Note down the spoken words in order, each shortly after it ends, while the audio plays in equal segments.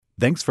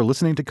Thanks for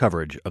listening to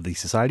coverage of the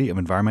Society of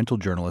Environmental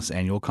Journalists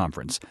Annual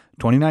Conference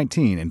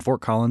 2019 in Fort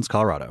Collins,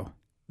 Colorado.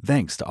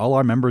 Thanks to all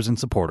our members and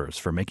supporters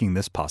for making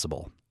this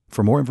possible.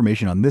 For more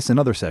information on this and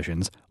other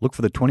sessions, look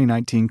for the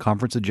 2019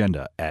 conference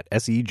agenda at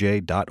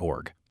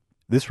sej.org.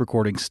 This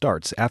recording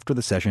starts after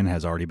the session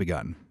has already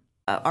begun.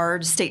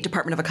 Our State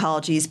Department of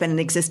Ecology has been in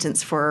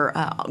existence for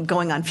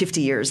going on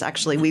 50 years,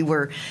 actually. We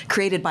were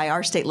created by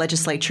our state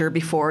legislature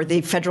before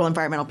the Federal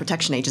Environmental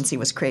Protection Agency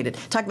was created.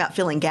 Talking about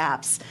filling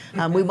gaps,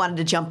 we wanted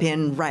to jump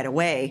in right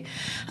away.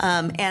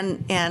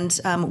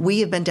 We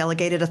have been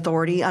delegated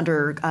authority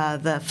under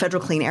the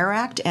Federal Clean Air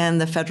Act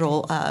and the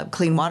Federal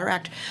Clean Water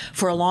Act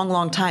for a long,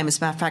 long time. As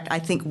a matter of fact, I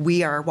think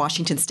we are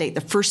Washington State,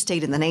 the first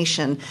state in the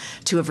nation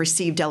to have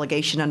received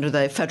delegation under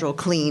the Federal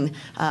Clean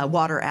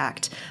Water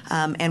Act.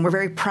 And we're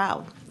very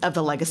proud of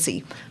the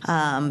legacy,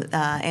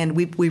 and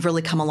we've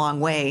really come a long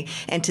way.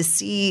 And to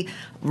see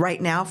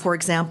right now, for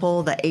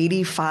example, the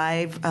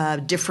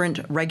 85 different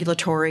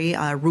regulatory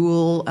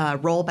rule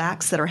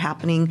rollbacks that are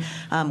happening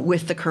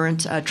with the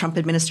current Trump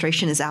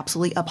administration is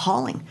absolutely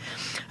appalling.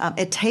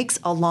 It takes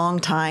a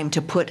long time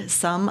to put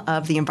some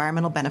of the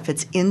environmental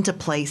benefits into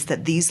place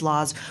that these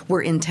laws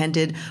were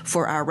intended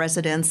for our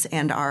residents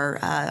and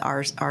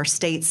our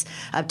states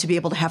to be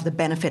able to have the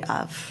benefit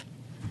of.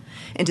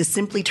 And to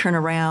simply turn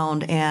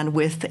around and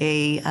with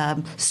a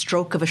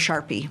stroke of a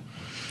Sharpie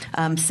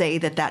say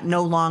that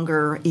no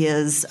longer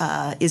is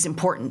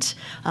important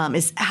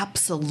is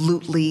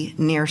absolutely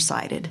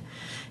nearsighted.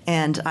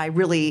 And I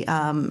really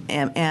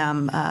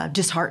am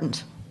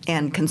disheartened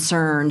and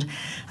concerned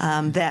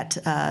that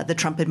the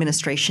Trump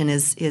administration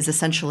is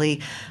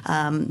essentially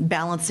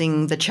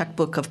balancing the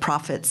checkbook of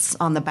profits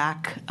on the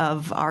back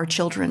of our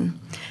children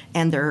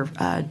and their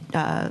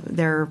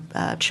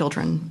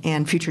children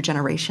and future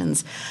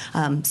generations.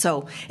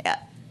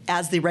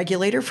 As the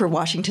regulator for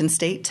Washington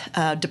State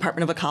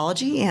Department of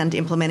Ecology and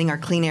implementing our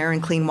clean air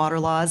and clean water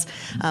laws,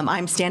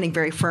 I'm standing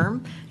very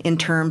firm in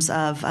terms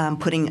of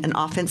putting an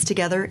offense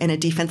together and a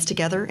defense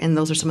together, and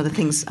those are some of the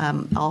things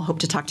I'll hope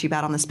to talk to you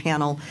about on this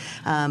panel.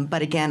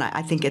 But again,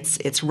 I think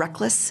it's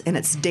reckless and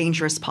it's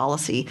dangerous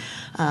policy,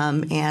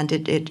 and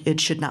it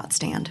should not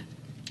stand.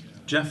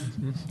 Jeff?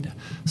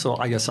 So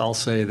I guess I'll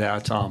say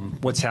that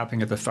what's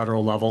happening at the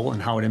federal level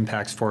and how it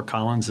impacts Fort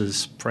Collins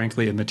is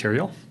frankly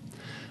immaterial.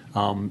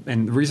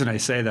 And the reason I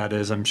say that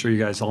is I'm sure you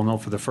guys all know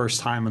for the first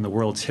time in the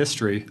world's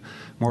history,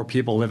 more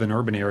people live in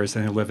urban areas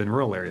than they live in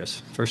rural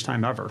areas. First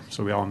time ever.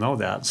 So we all know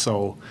that.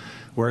 So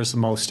where is the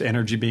most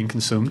energy being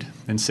consumed?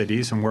 In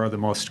cities. And where are the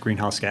most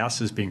greenhouse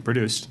gases being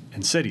produced?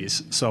 In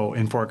cities. So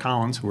in Fort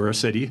Collins, we're a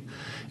city,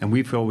 and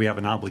we feel we have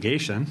an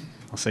obligation,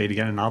 I'll say it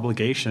again, an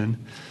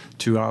obligation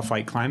to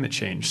fight climate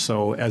change.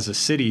 So as a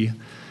city,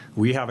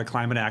 we have a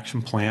climate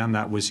action plan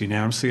that was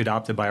unanimously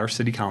adopted by our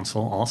city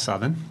council, all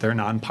 7. They're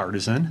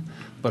nonpartisan,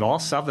 but all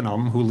 7 of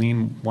them who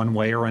lean one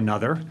way or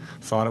another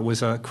thought it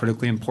was a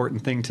critically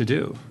important thing to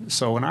do.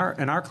 So in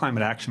our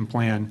climate action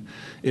plan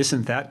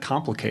isn't that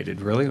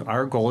complicated, really.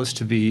 Our goal is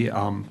to be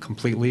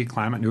completely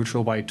climate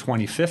neutral by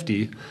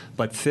 2050,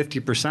 but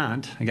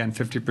 50%, again,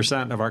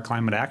 50% of our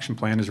climate action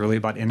plan is really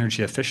about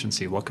energy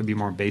efficiency. What could be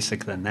more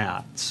basic than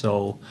that?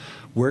 So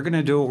we're going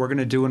to do what we're going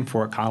to do in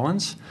Fort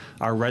Collins.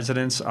 Our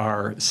residents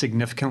are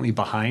significantly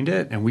behind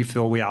it, and we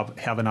feel we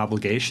have an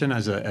obligation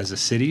as a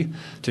city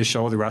to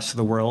show the rest of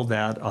the world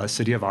that a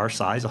city of our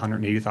size,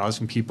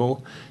 180,000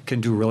 people,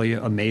 can do really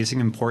amazing,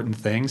 important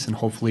things and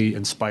hopefully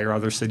inspire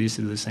other cities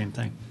to do the same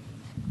thing.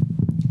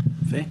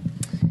 Faye?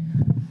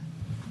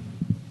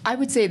 I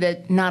would say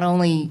that not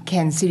only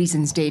can cities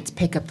and states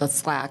pick up the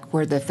slack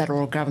where the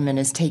federal government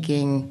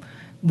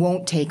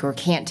won't take or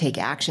can't take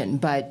action,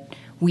 but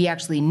we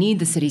actually need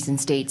the cities and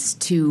states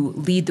to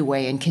lead the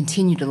way and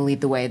continue to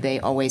lead the way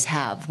they always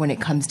have when it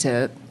comes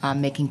to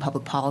making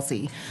public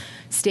policy.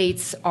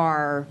 States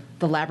are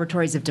the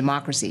laboratories of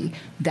democracy.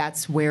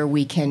 That's where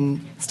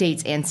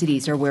states and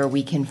cities are where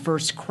we can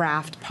first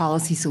craft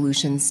policy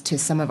solutions to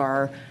some of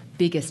our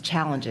biggest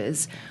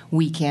challenges.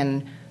 We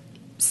can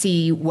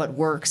see what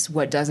works,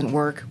 what doesn't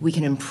work. We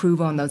can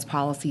improve on those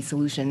policy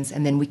solutions,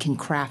 and then we can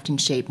craft and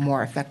shape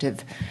more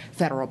effective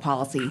federal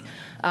policy.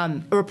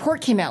 A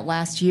report came out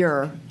last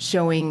year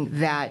showing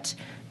that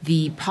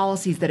the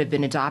policies that have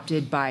been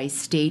adopted by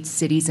states,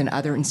 cities, and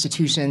other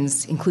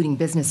institutions, including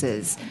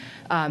businesses,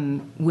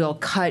 will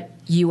cut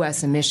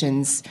U.S.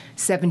 emissions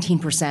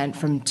 17%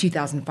 from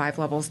 2005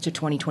 levels to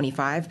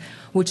 2025,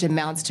 which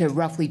amounts to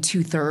roughly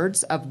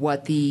 2/3 of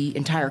what the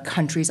entire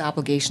country's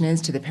obligation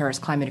is to the Paris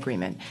Climate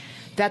Agreement.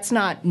 That's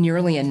not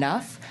nearly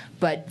enough,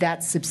 but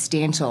that's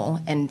substantial,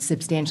 and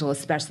substantial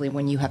especially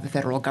when you have a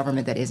federal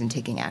government that isn't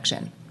taking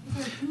action.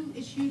 Who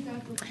issued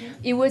that report?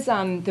 It was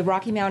the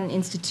Rocky Mountain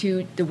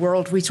Institute, the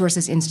World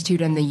Resources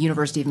Institute, and the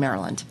University of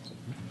Maryland.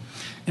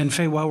 And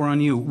Faye, while we're on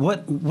you,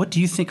 what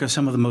do you think are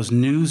some of the most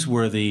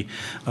newsworthy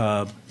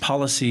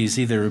policies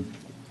either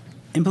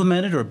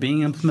implemented or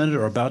being implemented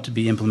or about to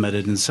be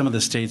implemented in some of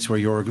the states where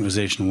your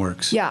organization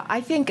works? Yeah,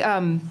 I think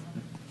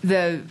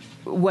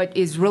what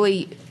is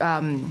really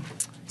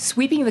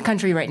Sweeping the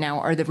country right now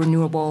are the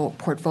renewable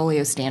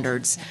portfolio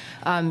standards.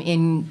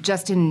 In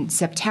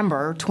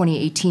September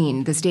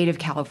 2018, the state of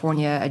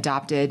California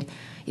adopted,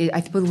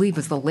 I believe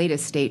was the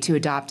latest state to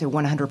adopt a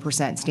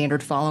 100%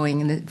 standard,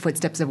 following in the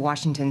footsteps of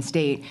Washington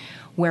State,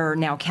 where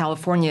now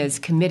California is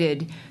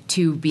committed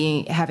to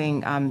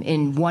having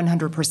in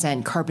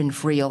 100%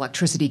 carbon-free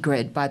electricity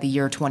grid by the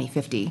year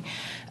 2050.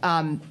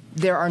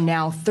 There are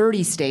now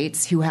 30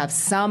 states who have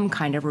some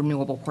kind of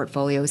renewable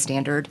portfolio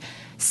standard,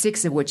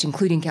 6 of which,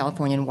 including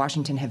California and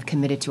Washington, have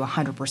committed to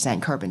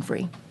 100%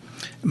 carbon-free.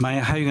 Maya,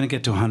 how are you going to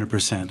get to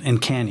 100%,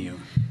 and can you?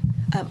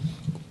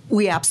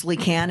 We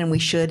absolutely can, and we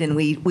should, and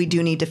we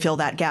do need to fill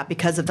that gap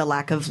because of the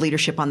lack of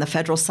leadership on the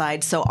federal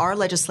side. So our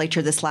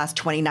legislature this last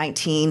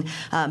 2019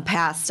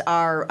 passed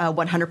our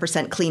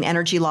 100% clean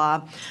energy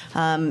law.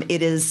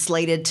 It is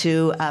slated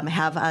to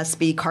have us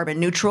be carbon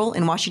neutral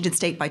in Washington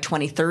State by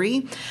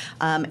 2030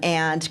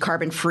 and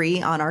carbon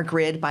free on our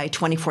grid by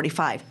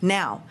 2045.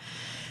 Now,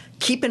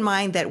 keep in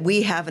mind that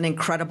we have an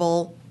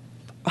incredible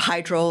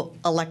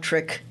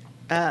hydroelectric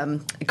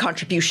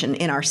contribution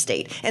in our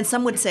state. And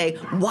some would say,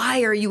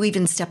 why are you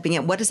even stepping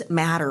in? What does it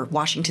matter,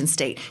 Washington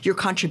State? Your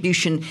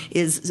contribution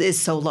is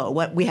so low.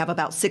 We have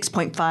about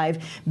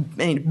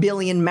 6.5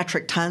 billion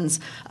metric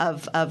tons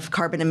of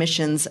carbon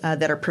emissions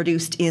that are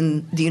produced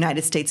in the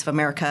United States of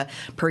America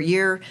per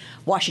year.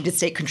 Washington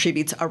State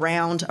contributes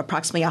around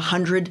approximately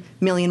 100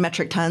 million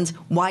metric tons.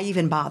 Why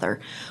even bother?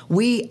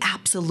 We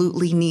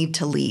absolutely need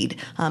to lead.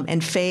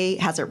 And Faye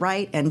has it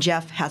right, and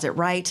Jeff has it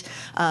right.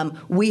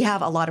 We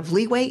have a lot of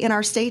leeway in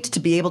our state to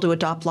be able to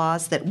adopt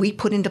laws that we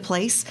put into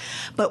place.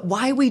 But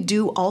why we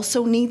do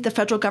also need the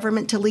federal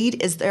government to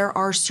lead is there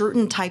are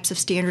certain types of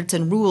standards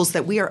and rules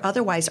that we are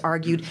otherwise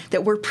argued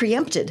that we're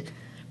preempted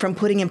from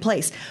putting in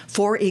place.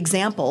 For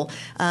example,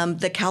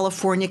 the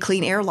California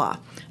Clean Air Law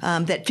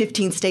that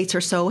 15 states or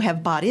so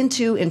have bought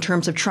into in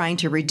terms of trying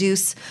to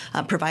reduce,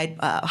 provide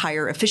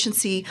higher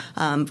efficiency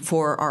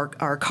for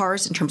our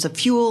cars in terms of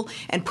fuel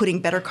and putting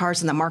better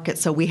cars in the market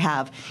so we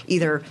have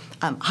either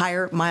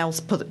higher miles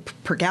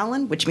per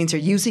gallon, which means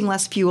they're using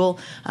less fuel,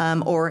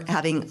 or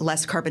having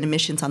less carbon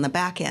emissions on the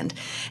back end.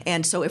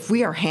 And so if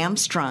we are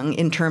hamstrung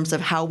in terms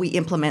of how we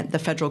implement the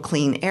Federal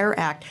Clean Air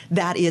Act,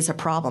 that is a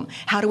problem.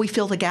 How do we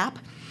fill the gap?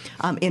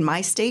 In my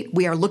state,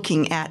 we are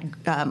looking at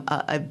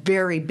a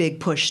very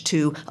big push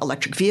to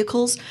electric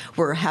vehicles.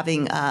 We're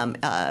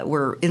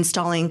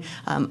installing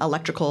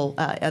electric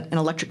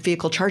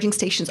vehicle charging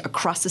stations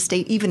across the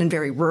state, even in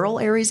very rural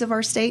areas of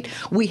our state.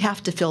 We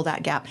have to fill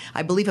that gap.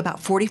 I believe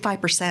about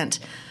 45%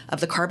 of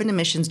the carbon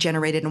emissions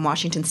generated in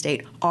Washington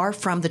State are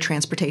from the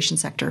transportation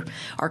sector.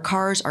 Our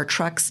cars, our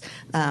trucks,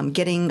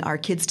 getting our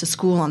kids to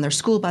school on their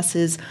school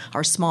buses,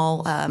 our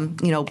small,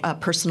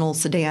 personal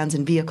sedans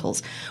and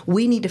vehicles.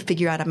 We need to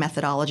figure out a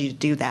methodology to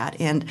do that,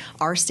 and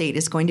our state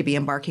is going to be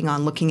embarking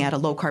on looking at a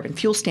low-carbon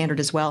fuel standard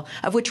as well,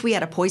 of which we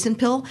had a poison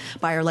pill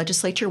by our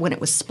legislature when it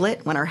was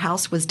split, when our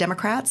House was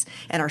Democrats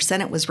and our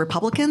Senate was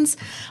Republicans.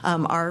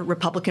 Our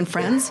Republican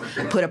friends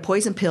put a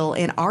poison pill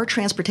in our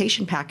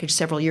transportation package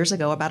several years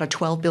ago, about a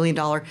 $12 billion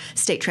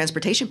state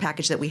transportation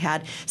package that we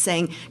had,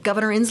 saying,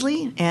 Governor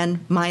Inslee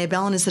and Maya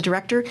Belen is the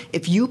director,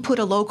 if you put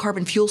a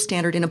low-carbon fuel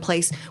standard in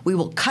place, we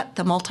will cut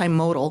the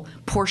multimodal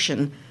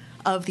portion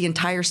of the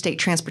entire state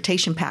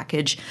transportation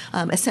package,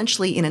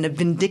 essentially in a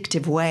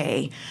vindictive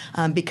way,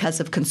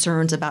 because of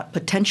concerns about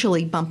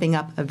potentially bumping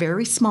up a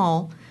very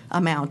small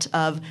amount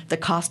of the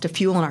cost of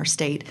fuel in our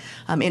state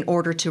in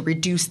order to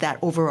reduce that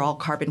overall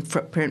carbon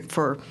footprint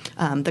for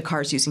the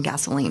cars using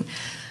gasoline.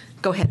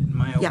 Go ahead.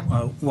 Maya, yeah.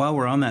 While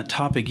we're on that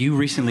topic, you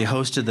recently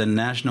hosted the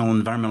National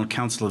Environmental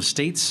Council of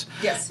States,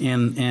 yes,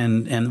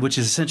 and which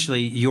is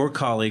essentially your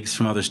colleagues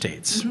from other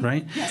states, mm-hmm.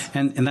 right? Yes.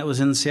 And that was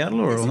in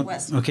Seattle, or yes, it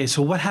was. Okay,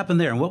 so what happened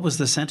there, and what was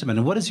the sentiment,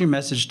 and what is your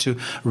message to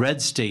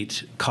red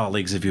state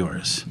colleagues of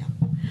yours? Yeah.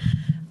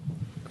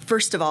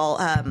 First of all,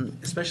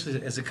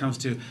 especially as it comes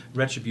to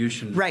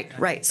retribution.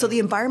 Right. So the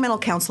Environmental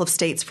Council of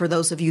States, for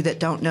those of you that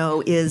don't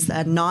know, is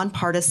a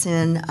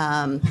nonpartisan,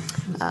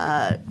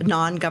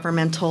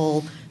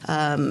 non-governmental,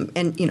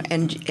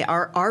 and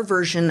our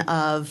version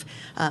of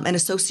an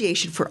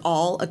association for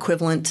all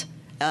equivalent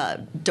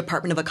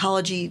Department of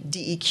Ecology,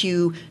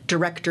 DEQ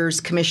directors,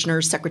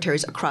 commissioners,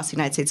 secretaries across the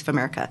United States of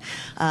America.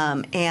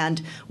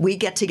 And we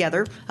get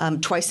together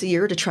twice a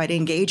year to try to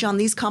engage on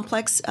these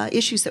complex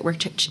issues that we're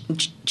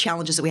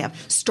challenges that we have: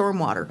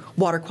 stormwater,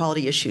 water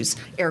quality issues,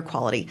 air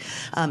quality.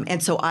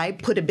 And so I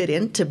put a bid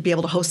in to be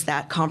able to host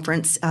that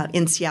conference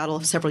in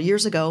Seattle several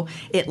years ago.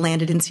 It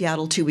landed in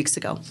Seattle 2 weeks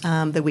ago,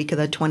 the week of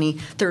the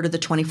 23rd or the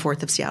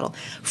 24th of Seattle.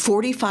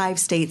 45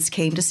 states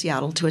came to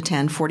Seattle to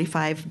attend,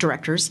 45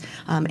 directors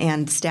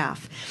and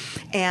staff.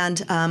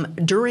 And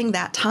during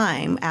that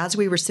time, as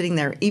we were sitting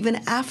there, even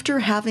after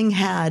having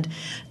had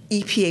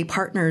EPA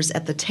partners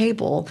at the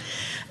table,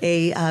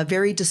 a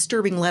very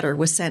disturbing letter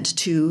was sent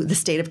to the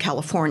state of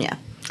California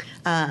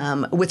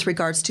with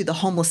regards to the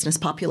homelessness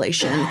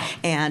population,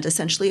 and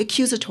essentially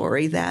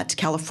accusatory that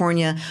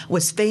California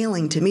was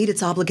failing to meet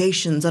its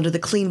obligations under the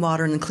Clean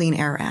Water and the Clean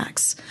Air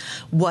Acts.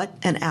 What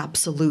an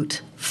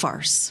absolute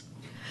farce.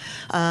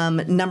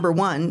 Number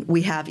one,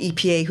 we have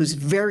EPA, who's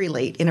very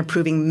late in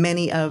approving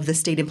many of the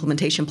state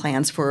implementation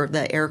plans for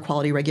the air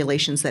quality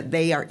regulations that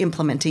they are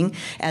implementing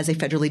as a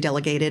federally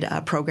delegated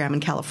program in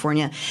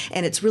California.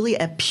 And it's really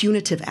a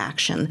punitive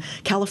action.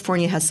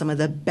 California has some of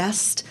the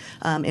best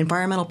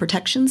environmental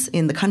protections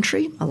in the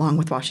country, along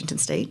with Washington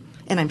State,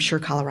 and I'm sure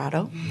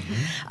Colorado,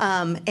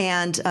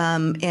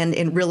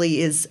 and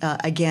really is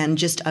again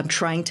just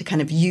trying to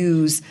kind of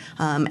use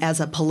as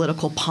a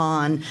political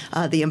pawn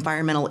the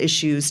environmental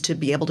issues to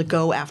be able to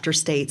go after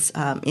states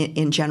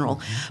in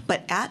general.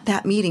 But at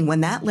that meeting,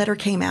 when that letter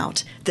came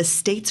out, the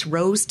states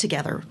rose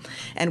together,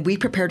 and we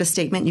prepared a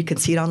statement. You can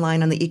see it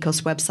online on the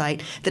ECOS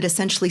website that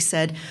essentially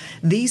said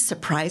these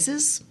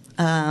surprises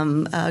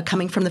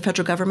coming from the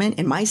federal government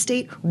in my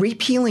state,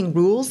 repealing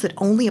rules that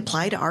only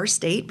apply to our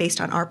state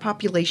based on our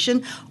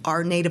population,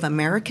 our Native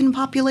American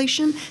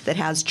population that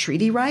has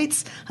treaty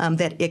rights,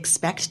 that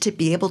expect to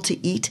be able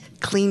to eat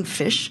clean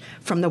fish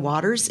from the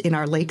waters in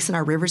our lakes and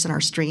our rivers and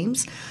our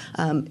streams.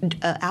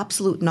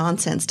 Absolute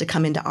nonsense to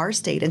come into our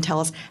state and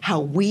tell us how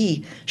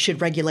we should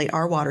regulate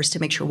our waters to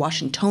make sure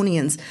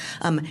Washingtonians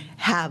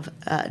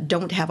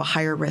don't have a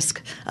higher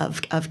risk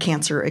of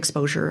cancer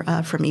exposure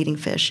from eating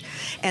fish.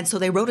 And so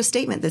they wrote a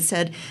statement that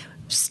said,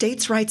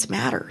 states' rights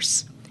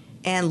matters.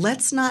 And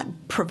let's not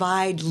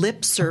provide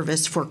lip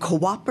service for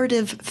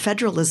cooperative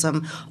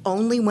federalism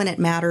only when it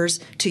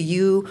matters to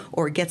you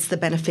or gets the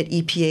benefit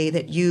EPA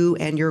that you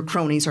and your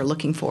cronies are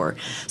looking for.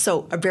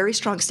 So a very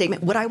strong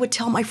statement. What I would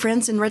tell my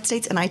friends in red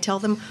states, and I tell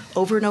them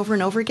over and over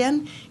and over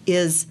again,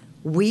 is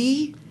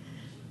we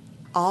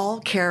all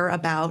care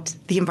about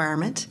the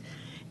environment,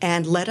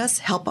 and let us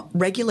help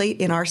regulate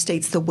in our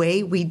states the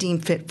way we deem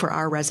fit for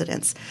our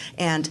residents.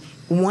 And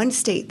one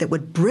state that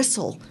would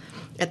bristle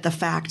at the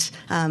fact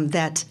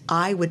that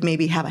I would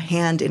maybe have a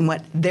hand in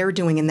what they're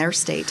doing in their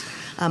state.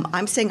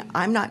 I'm saying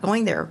I'm not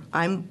going there.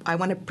 I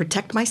want to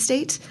protect my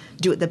state,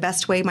 do it the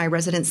best way my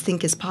residents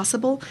think is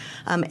possible,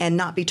 and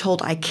not be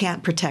told I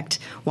can't protect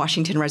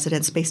Washington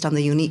residents based on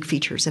the unique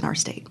features in our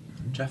state.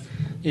 Jeff?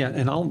 Yeah,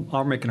 and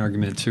I'll make an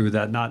argument, too,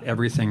 that not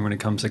everything when it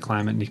comes to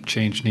climate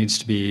change needs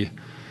to be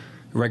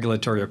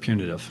regulatory or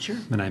punitive. Sure.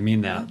 And I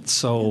mean that.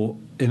 So,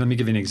 and let me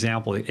give you an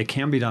example. It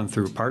can be done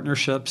through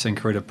partnerships and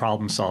creative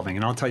problem solving.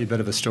 And I'll tell you a bit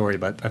of a story,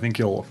 but I think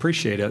you'll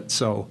appreciate it.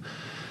 So,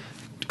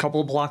 a couple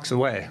of blocks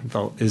away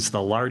is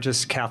the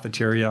largest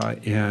cafeteria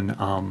in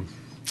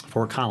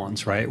Fort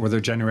Collins, right, where they're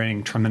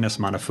generating tremendous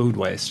amount of food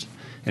waste.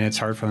 And it's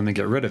hard for them to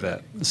get rid of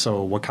it.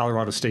 So what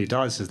Colorado State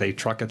does is they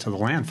truck it to the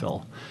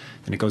landfill.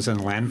 And it goes in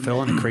the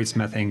landfill and it creates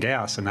methane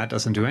gas. And that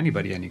doesn't do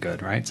anybody any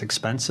good, right? It's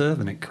expensive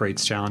and it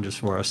creates challenges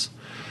for us.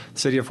 The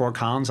City of Fort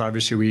Collins,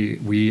 obviously,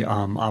 we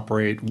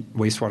operate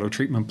wastewater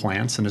treatment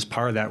plants, and as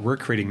part of that, we're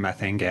creating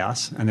methane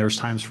gas. And there's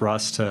times for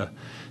us to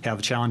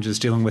have challenges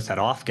dealing with that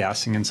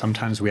off-gassing, and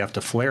sometimes we have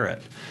to flare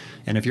it.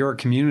 And if you're a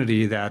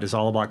community that is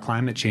all about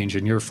climate change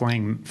and you're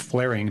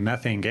flaring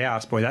methane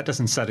gas, boy, that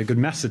doesn't set a good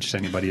message to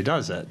anybody,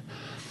 does it?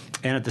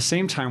 And at the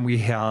same time, we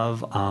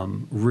have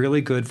really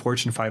good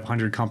Fortune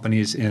 500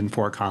 companies in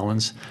Fort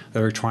Collins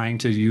that are trying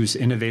to use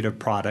innovative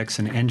products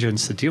and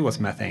engines to deal with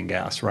methane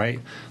gas,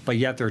 right? But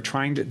yet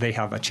they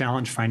have a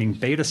challenge finding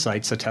beta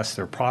sites to test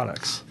their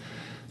products.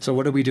 So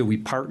what do? We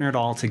partnered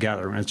all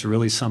together, and it's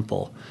really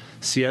simple.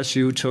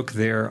 CSU took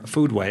their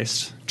food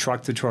waste,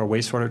 trucked it to our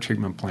wastewater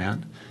treatment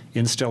plant,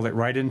 instilled it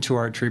right into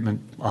our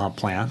treatment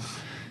plant,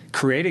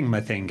 creating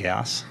methane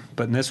gas.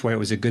 But in this way, it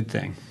was a good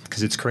thing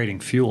because it's creating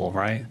fuel,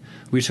 right?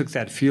 We took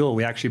that fuel,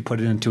 we actually put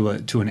it into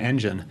an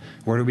engine.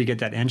 Where do we get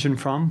that engine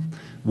from?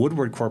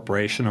 Woodward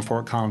Corporation, a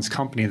Fort Collins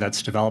company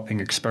that's developing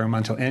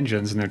experimental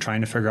engines, and they're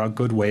trying to figure out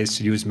good ways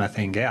to use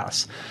methane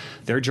gas.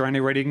 We're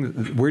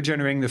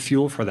generating the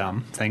fuel for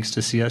them, thanks to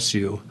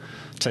CSU,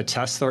 to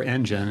test their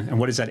engine. And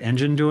what is that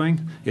engine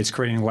doing? It's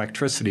creating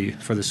electricity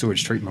for the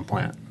sewage treatment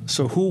plant.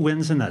 So who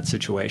wins in that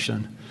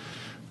situation?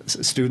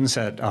 Students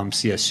at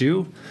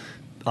CSU,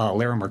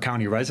 Larimer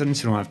County residents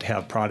who don't have to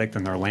have product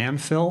in their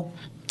landfill,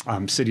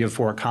 City of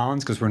Fort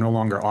Collins because we're no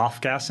longer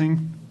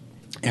off-gassing,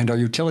 and our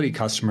utility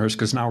customers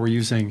because now we're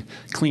using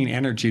clean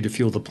energy to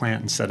fuel the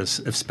plant instead of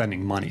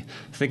spending money.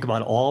 Think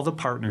about all the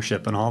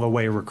partnership and all the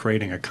way we're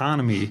creating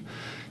economy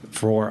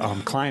for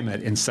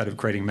climate instead of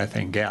creating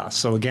methane gas.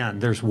 So again,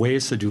 there's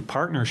ways to do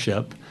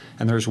partnership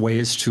and there's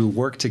ways to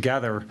work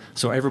together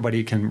so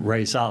everybody can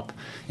raise up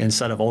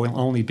instead of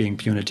only being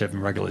punitive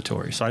and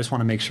regulatory. So I just want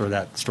to make sure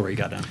that story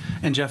got in.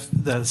 And Jeff,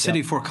 the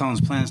City of Fort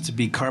Collins plans to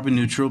be carbon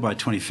neutral by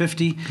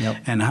 2050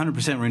 and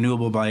 100%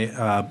 renewable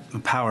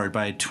powered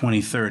by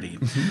 2030.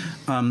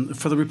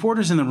 For the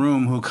reporters in the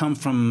room who come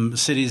from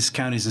cities,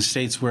 counties, and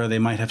states where they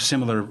might have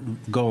similar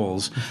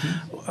goals,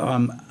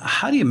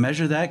 how do you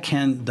measure that?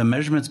 Can the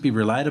measurements be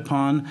relied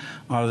upon?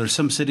 Are there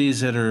some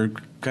cities that are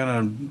kind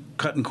of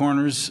cutting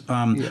corners?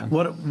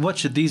 What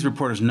should these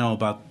reporters know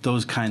about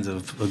those kinds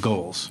of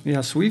goals?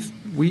 Yes, we've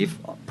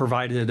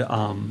provided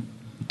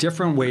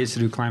different ways to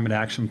do climate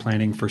action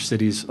planning for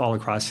cities all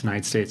across the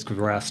United States because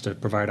we're asked to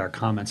provide our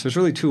comments. There's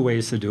really two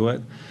ways to do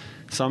it.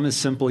 Some is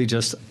simply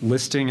just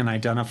listing and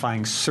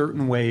identifying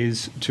certain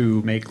ways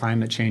to make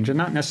climate change and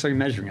not necessarily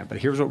measuring it. But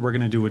here's what we're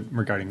going to do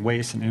regarding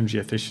waste and energy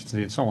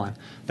efficiency and so on.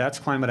 That's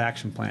climate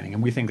action planning,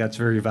 and we think that's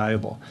very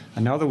valuable.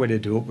 Another way to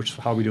do it, which is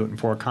how we do it in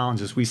Fort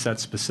Collins, is we set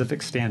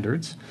specific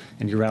standards,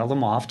 and you rattle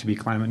them off to be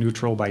climate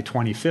neutral by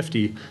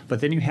 2050, but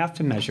then you have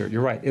to measure it.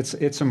 You're right.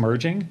 It's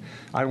emerging.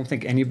 I don't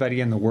think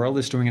anybody in the world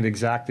is doing it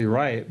exactly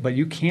right, but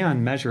you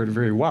can measure it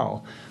very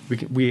well.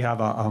 We have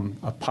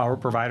a power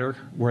provider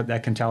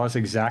that can tell us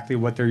exactly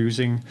what they're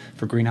using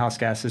for greenhouse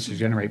gases to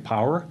generate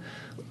power.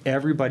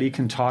 Everybody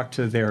can talk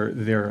to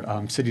their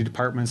city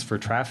departments for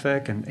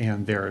traffic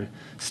and their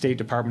state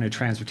department of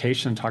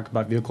transportation, talk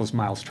about vehicles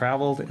miles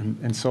traveled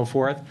and so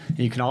forth. And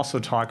you can also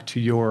talk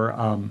to your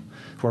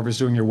whoever's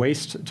doing your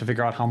waste to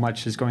figure out how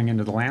much is going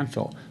into the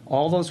landfill.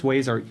 All those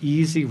ways are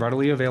easy,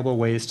 readily available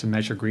ways to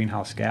measure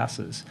greenhouse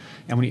gases.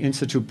 And when you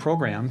institute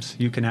programs,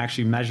 you can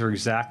actually measure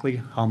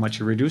exactly how much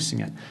you're reducing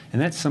it. And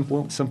that's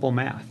simple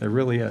math. It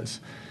really is.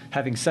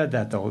 Having said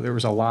that, though, there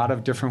was a lot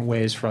of different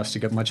ways for us to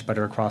get much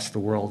better across the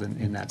world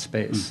in that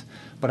space.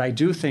 But I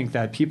do think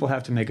that people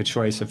have to make a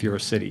choice if you're a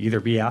city.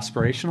 Either be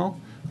aspirational,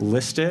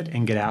 list it,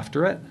 and get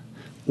after it,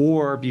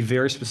 or be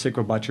very specific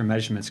about your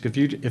measurements. If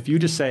you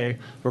just say,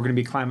 we're going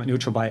to be climate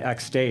neutral by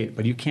X date,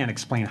 but you can't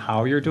explain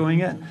how you're doing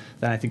it,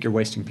 then I think you're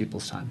wasting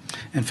people's time.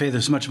 And Faye,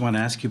 there's much I want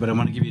to ask you, but I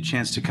want to give you a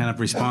chance to kind of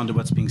respond to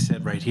what's being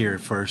said right here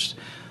first.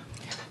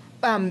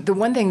 The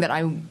one thing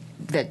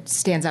that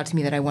stands out to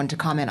me that I wanted to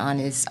comment on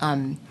is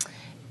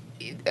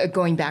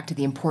going back to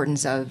the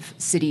importance of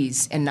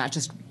cities and not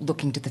just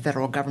looking to the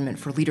federal government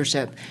for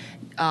leadership.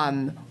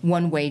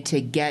 One way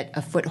to get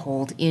a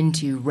foothold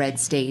into red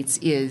states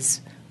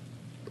is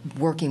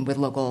working with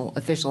local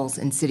officials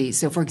in cities.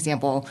 So, for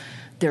example,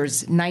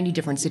 there's 90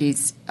 different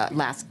cities,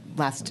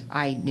 last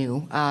I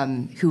knew,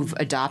 who've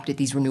adopted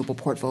these renewable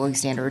portfolio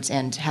standards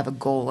and have a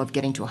goal of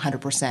getting to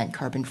 100%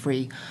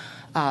 carbon-free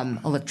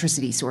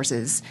electricity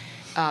sources.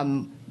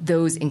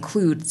 Those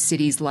include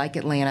cities like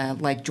Atlanta,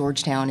 like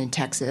Georgetown in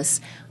Texas,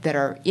 that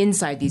are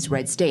inside these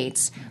red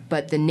states.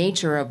 But the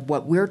nature of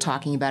what we're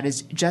talking about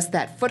is just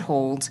that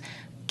foothold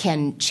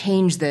can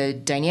change the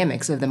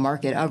dynamics of the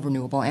market of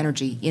renewable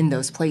energy in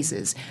those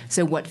places.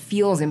 So what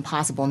feels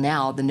impossible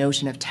now, the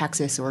notion of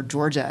Texas or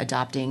Georgia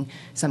adopting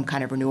some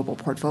kind of renewable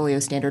portfolio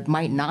standard,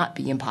 might not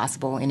be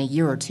impossible in a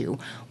year or two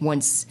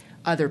once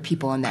other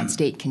people in that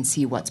state can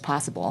see what's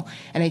possible.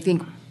 And I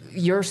think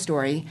your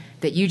story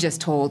that you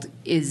just told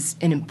is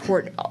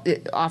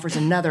it offers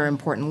another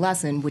important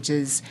lesson, which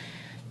is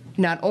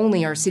not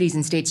only are cities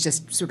and states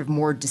just sort of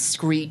more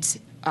discrete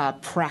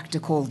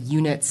practical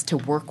units to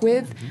work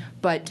with,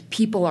 but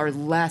people are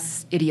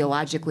less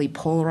ideologically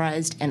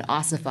polarized and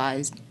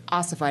ossified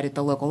at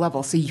the local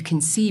level. So you can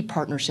see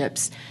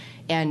partnerships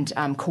and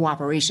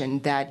cooperation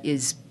that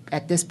is,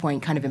 at this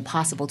point, kind of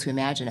impossible to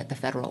imagine at the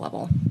federal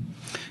level.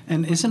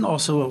 And isn't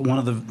also one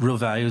of the real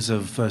values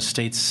of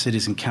states,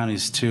 cities, and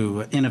counties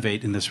to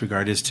innovate in this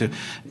regard is to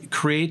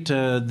create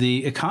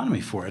the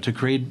economy for it, to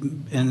create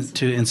and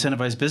to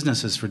incentivize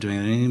businesses for doing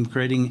it, and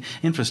creating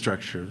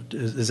infrastructure?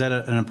 Is that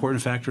an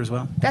important factor as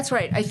well? That's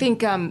right. I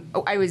think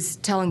I was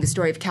telling the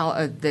story of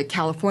the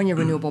California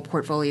Renewable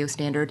Portfolio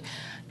Standard.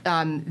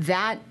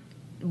 That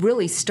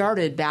really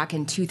started back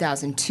in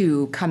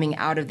 2002, coming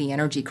out of the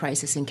energy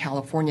crisis in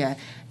California.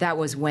 That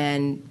was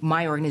when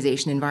my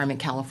organization, Environment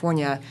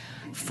California,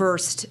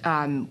 first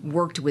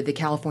worked with the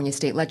California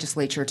State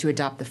Legislature to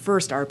adopt the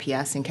first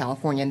RPS in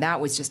California. And that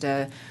was just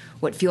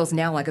what feels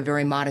now like a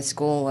very modest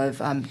goal of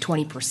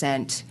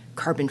 20%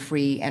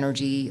 carbon-free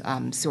energy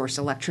source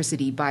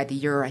electricity by the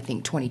year, I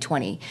think,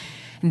 2020.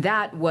 And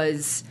that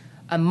was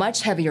a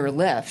much heavier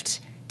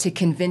lift to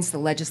convince the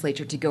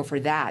legislature to go for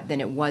that than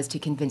it was to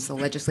convince the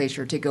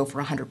legislature to go for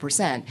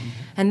 100%.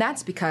 And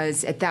that's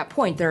because at that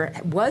point there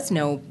was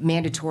no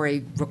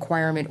mandatory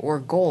requirement or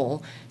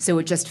goal, so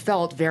it just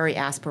felt very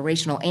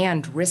aspirational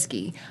and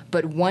risky.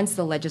 But once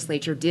the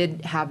legislature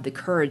did have the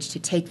courage to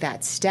take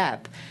that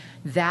step,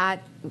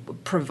 that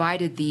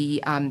provided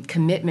the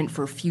commitment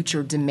for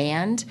future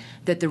demand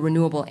that the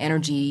renewable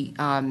energy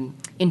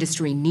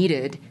industry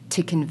needed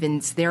to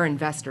convince their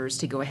investors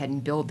to go ahead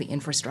and build the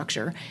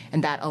infrastructure,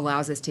 and that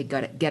allows us to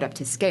get up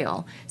to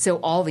scale. So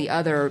all the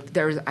other,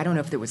 I don't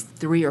know if there was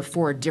 3 or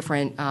 4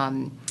 different,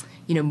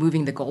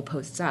 moving the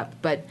goalposts up,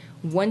 but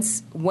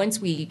once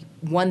we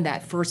won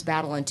that first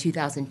battle in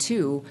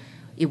 2002,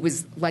 it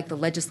was like the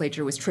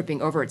legislature was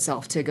tripping over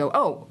itself to go,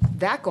 oh,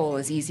 that goal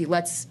is easy,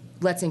 let's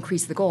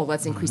increase the goal,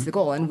 let's increase the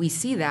goal. And we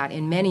see that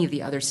in many of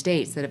the other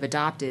states that have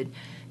adopted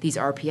these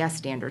RPS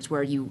standards,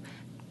 where you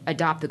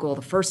adopt the goal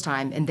the first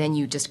time and then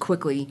you just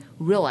quickly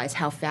realize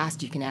how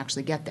fast you can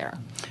actually get there.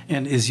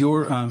 And is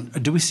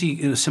do we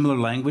see similar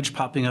language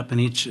popping up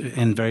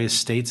in various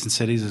states and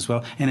cities as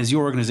well? And is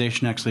your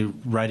organization actually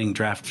writing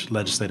draft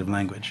legislative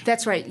language?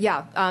 That's right,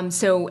 yeah.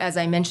 So as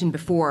I mentioned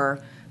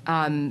before,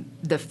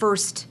 the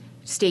first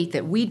state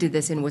that we did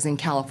this in was in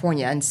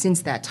California, and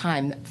since that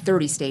time,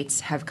 30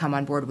 states have come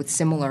on board with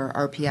similar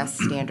RPS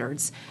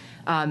standards.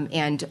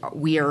 And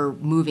we are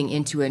moving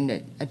into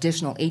an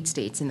additional 8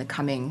 states in the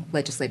coming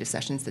legislative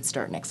sessions that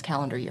start next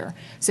calendar year.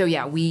 So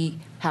yeah, we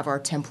have our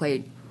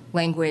template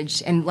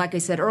language, and like I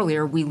said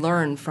earlier, we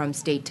learn from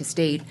state to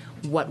state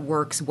what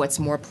works, what's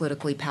more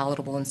politically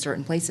palatable in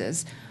certain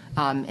places.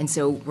 And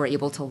so we're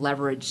able to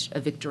leverage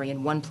a victory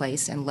in one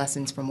place and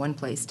lessons from one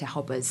place to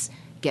help us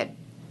get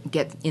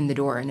in the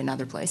door in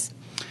another place.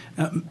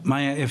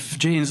 Maya, if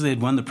Jay Inslee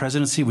had won the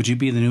presidency, would you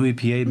be the new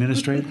EPA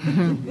administrator?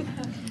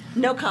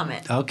 No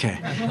comment. Okay.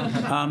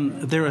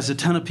 There is a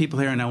ton of people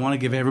here, and I want to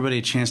give everybody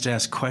a chance to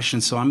ask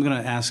questions. So I'm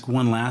going to ask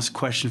one last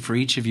question for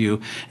each of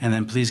you, and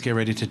then please get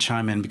ready to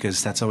chime in,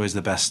 because that's always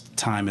the best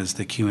time, is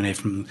the Q&A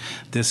from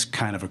this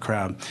kind of a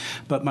crowd.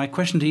 But my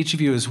question to each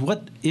of you is,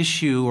 what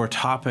issue or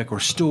topic or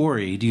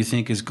story do you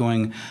think is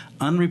going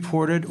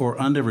unreported or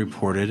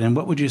underreported, and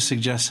what would you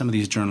suggest some of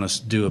these journalists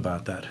do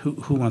about that?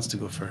 Who wants to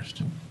go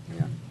first?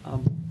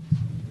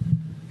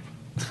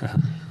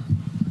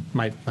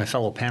 My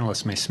fellow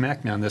panelists may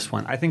smack me on this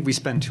one. I think we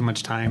spend too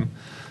much time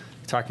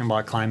talking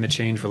about climate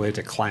change related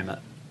to climate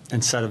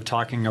instead of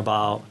talking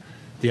about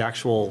the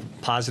actual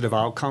positive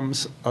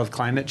outcomes of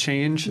climate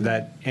change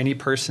that any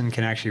person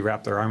can actually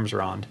wrap their arms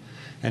around.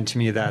 And to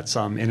me, that's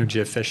energy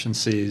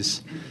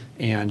efficiencies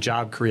and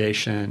job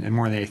creation, and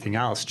more than anything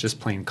else, just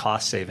plain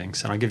cost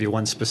savings. And I'll give you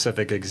one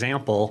specific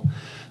example.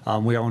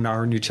 We own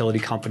our own utility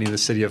company in the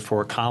city of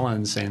Fort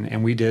Collins,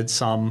 and we did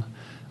some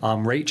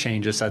rate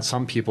changes that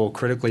some people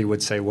critically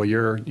would say, well,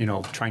 you're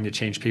trying to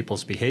change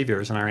people's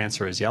behaviors, and our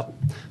answer is yep,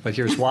 but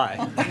here's why.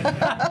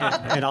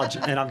 and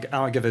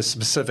I'll give a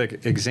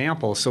specific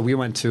example. So we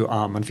went to,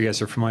 I don't know if you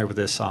guys are familiar with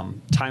this,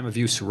 time of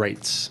use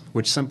rates,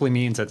 which simply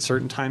means at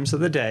certain times of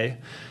the day,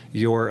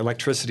 your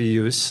electricity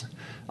use,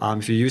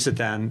 if you use it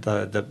then,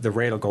 the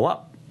rate will go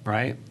up.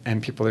 Right,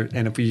 and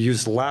if we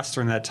use less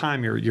during that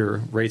time, your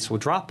rates will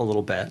drop a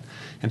little bit,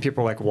 and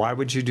people are like, "Why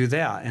would you do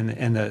that?"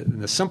 And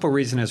the simple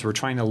reason is we're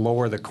trying to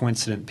lower the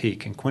coincident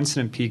peak, and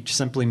coincident peak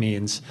simply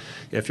means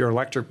if you're an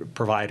electric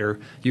provider,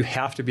 you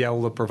have to be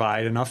able to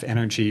provide enough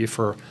energy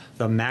for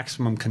the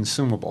maximum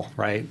consumable,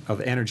 right,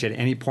 of energy at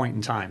any point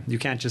in time. You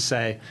can't just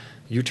say,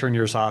 you turn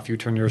yours off,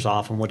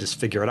 and we'll just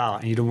figure it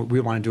out. And we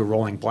want to do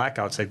rolling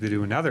blackouts like they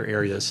do in other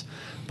areas.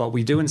 But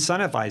we do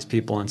incentivize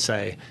people and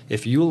say,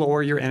 if you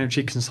lower your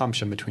energy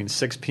consumption between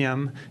 6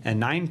 p.m. and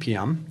 9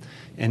 p.m.,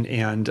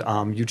 and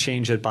you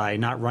change it by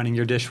not running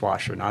your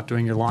dishwasher, not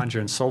doing your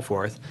laundry, and so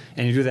forth,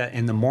 and you do that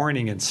in the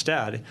morning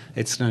instead,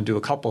 it's going to do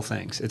a couple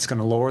things. It's going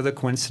to lower the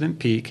coincident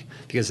peak,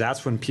 because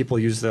that's when people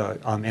use the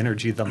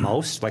energy the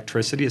most.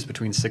 Electricity is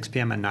between 6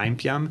 p.m. and 9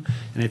 p.m.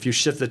 And if you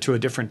shift it to a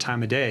different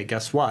time of day,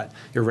 guess what?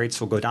 Your rates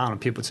will go down.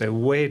 And people would say,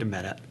 wait a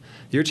minute,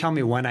 you're telling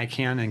me when I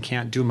can and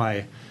can't do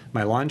my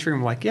laundry?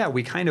 I'm like, yeah,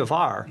 we kind of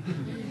are.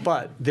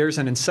 But there's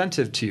an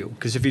incentive to you,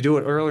 because if you do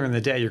it earlier in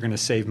the day, you're going to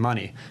save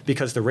money,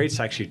 because the rates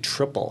actually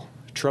triple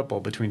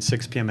between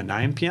 6 p.m. and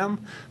 9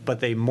 p.m., but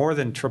they more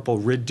than triple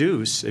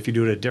reduce if you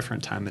do it at a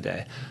different time of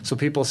day. So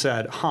people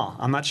said,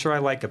 I'm not sure I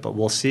like it, but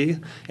we'll see.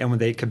 And when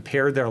they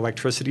compared their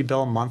electricity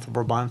bill month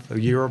over month,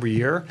 year over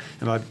year,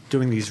 and by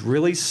doing these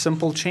really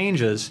simple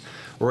changes,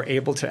 we're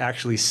able to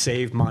actually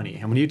save money.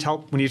 And when you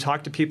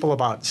talk to people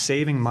about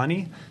saving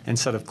money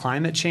instead of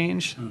climate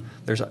change,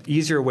 there's an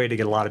easier way to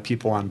get a lot of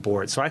people on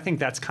board. So I think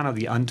that's kind of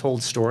the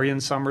untold story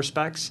in some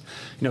respects.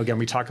 Again,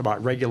 we talk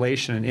about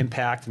regulation and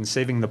impact and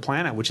saving the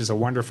planet, which is a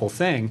wonderful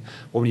thing.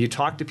 Well, when you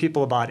talk to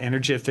people about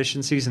energy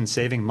efficiencies and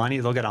saving money,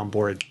 they'll get on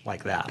board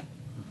like that.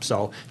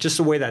 So just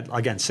a way that,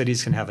 again,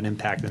 cities can have an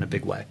impact in a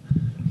big way.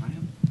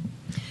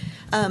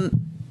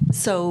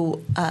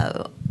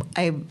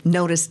 I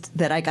noticed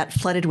that I got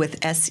flooded with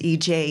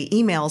SEJ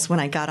emails when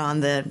I got on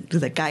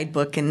the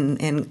guidebook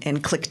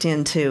and clicked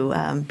in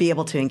to be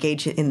able to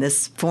engage in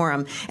this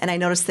forum. And I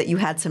noticed that you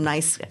had some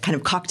nice kind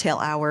of cocktail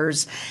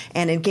hours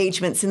and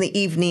engagements in the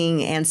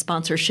evening and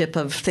sponsorship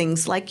of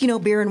things like,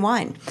 beer and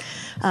wine.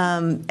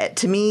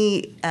 To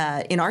me,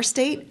 in our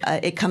state,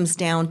 it comes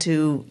down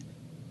to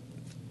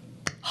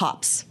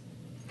hops.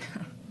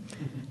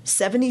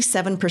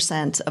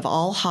 77% of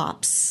all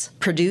hops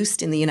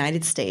produced in the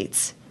United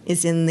States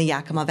is in the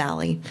Yakima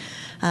Valley.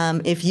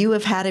 If you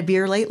have had a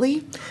beer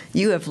lately,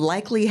 you have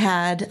likely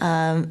had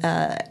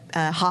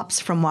hops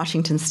from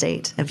Washington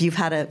State. If you've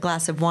had a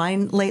glass of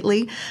wine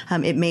lately,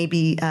 it may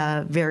be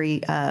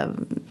very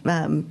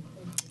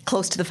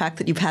close to the fact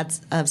that you've had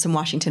some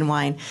Washington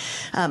wine.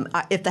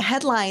 If the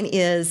headline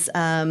is,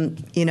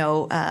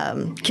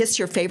 kiss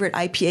your favorite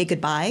IPA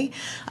goodbye,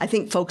 I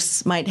think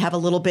folks might have a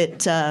little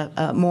bit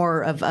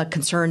more of a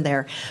concern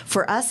there.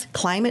 For us,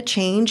 climate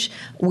change,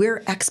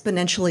 we're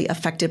exponentially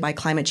affected by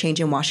climate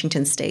change in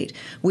Washington State.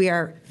 We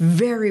are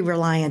very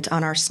reliant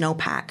on our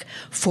snowpack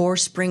for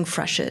spring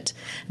freshet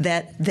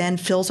that then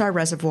fills our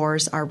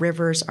reservoirs, our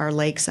rivers, our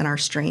lakes, and our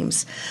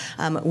streams.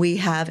 We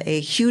have a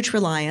huge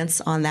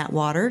reliance on that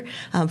water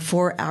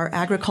for our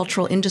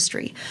agricultural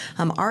industry.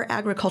 Our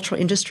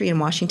agricultural industry in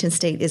Washington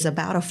State is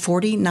about a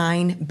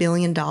 $49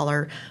 billion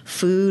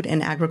food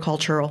and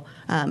agricultural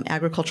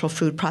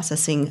food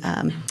processing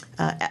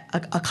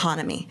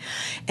economy,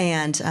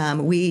 and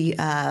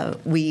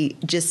we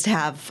just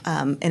have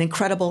an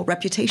incredible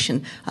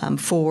reputation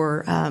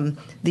for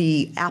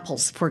the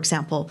apples, for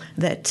example,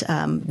 that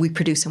we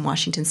produce in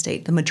Washington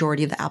State. The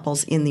majority of the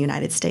apples in the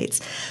United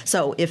States.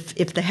 So if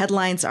the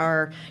headlines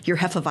are your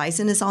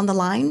Hefeweizen is on the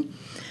line,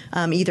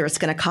 either it's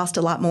going to cost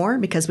a lot more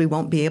because we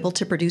won't be able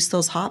to produce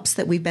those hops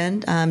that we've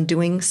been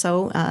doing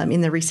so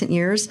in the recent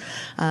years,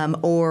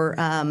 or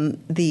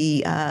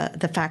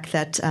the fact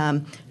that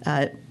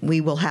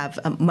we will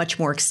have much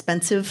more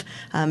expensive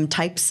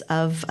types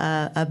of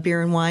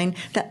beer and wine.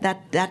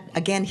 That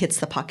again hits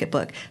the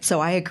pocketbook. So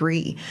I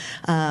agree.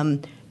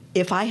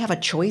 If I have a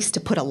choice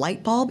to put a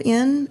light bulb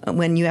in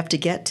when you have to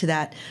get to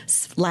that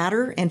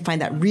ladder and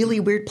find that really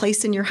weird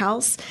place in your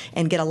house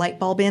and get a light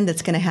bulb in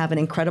that's going to have an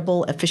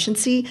incredible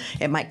efficiency,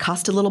 it might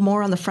cost a little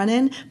more on the front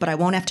end, but I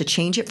won't have to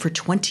change it for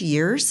 20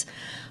 years.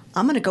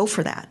 I'm going to go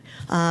for that.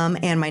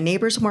 And my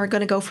neighbors are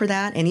going to go for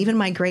that. And even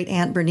my great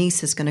aunt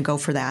Bernice is going to go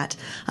for that,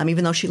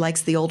 even though she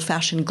likes the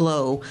old-fashioned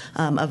glow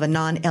of a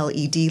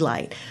non-LED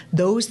light.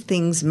 Those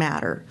things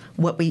matter.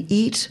 What we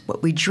eat,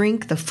 what we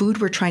drink, the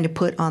food we're trying to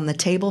put on the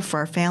table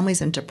for our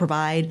families and to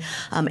provide,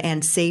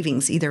 and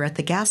savings either at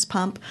the gas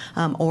pump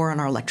or on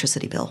our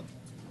electricity bill.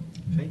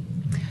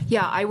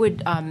 Yeah, I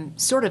would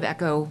sort of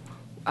echo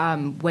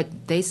what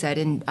they said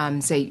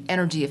and say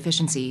energy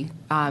efficiency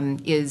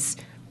is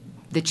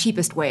the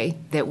cheapest way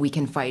that we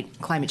can fight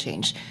climate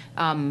change.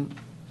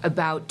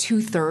 About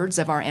 2/3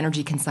 of our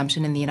energy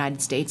consumption in the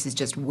United States is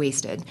just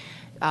wasted.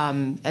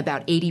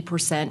 About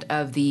 80%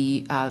 of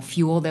the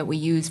fuel that we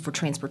use for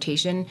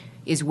transportation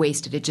is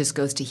wasted. It just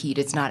goes to heat.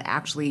 It's not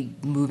actually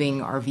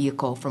moving our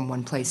vehicle from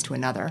one place to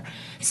another.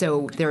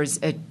 So there's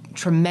a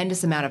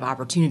tremendous amount of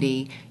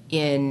opportunity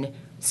in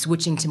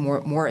switching to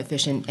more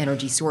efficient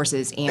energy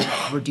sources and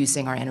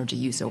reducing our energy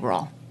use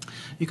overall.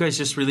 You guys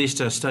just released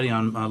a study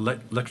on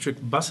electric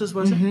buses,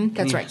 was it?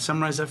 That's Can right. you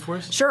summarize that for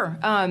us? Sure.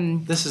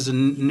 This is a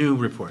new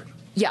report.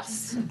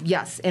 Yes,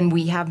 and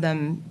we have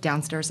them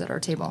downstairs at our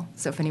table,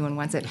 so if anyone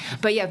wants it.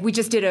 But yeah, we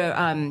just did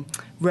a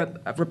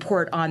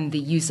report on the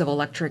use of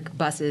electric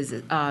buses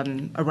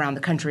around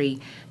the country.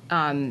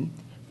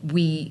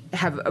 We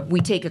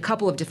take a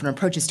couple of different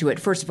approaches to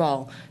it. First of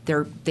all,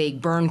 they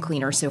burn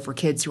cleaner, so for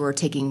kids who are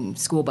taking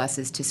school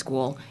buses to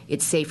school,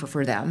 it's safer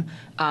for them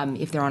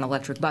if they're on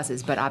electric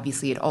buses. But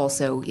obviously, it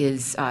also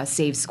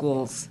saves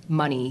schools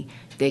money.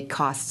 It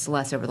costs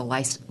less over the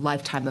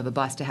lifetime of a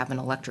bus to have an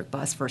electric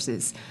bus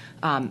versus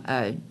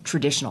a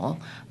traditional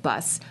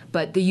bus.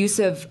 But the use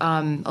of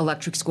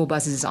electric school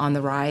buses is on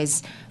the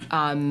rise.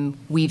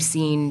 We've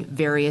seen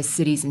various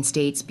cities and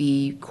states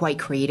be quite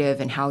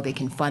creative in how they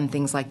can fund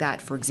things like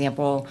that. For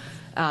example,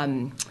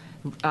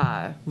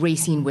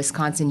 Racine,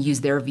 Wisconsin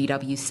used their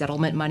VW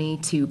settlement money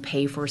to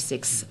pay for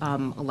 6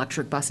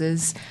 electric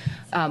buses,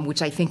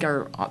 which I think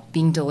are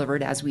being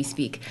delivered as we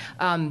speak.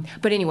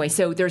 But anyway,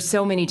 so there's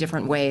so many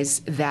different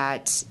ways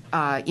that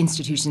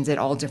institutions at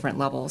all different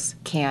levels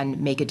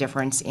can make a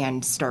difference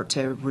and start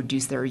to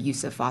reduce their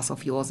use of fossil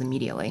fuels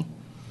immediately.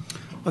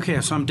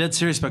 Okay, so I'm dead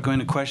serious about going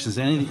to questions.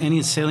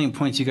 Any salient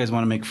points you guys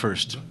want to make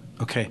first?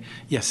 Okay,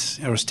 yes,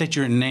 or state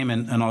your name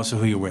and also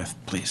who you're with,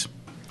 please.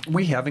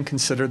 We haven't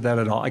considered that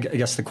at all. I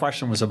guess the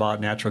question was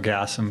about natural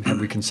gas and have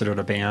we considered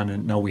a ban?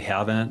 And no, we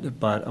haven't.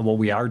 But what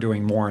we are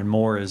doing more and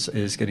more is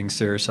getting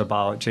serious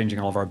about changing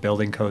all of our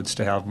building codes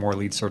to have more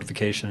LEED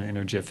certification and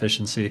energy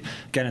efficiency.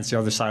 Again, it's the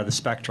other side of the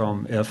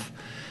spectrum. If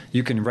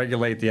you can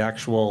regulate the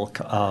actual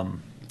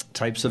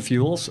types of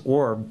fuels,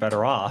 or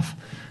better off,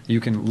 you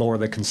can lower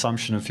the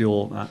consumption of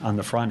fuel on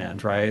the front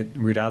end, right?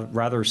 We'd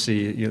rather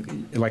see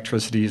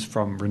electricity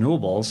from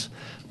renewables,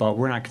 but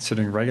we're not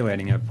considering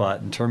regulating it.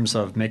 But in terms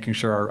of making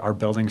sure our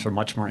buildings are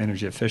much more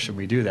energy efficient,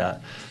 we do that.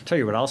 I'll tell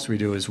you what else we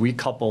do is we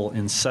couple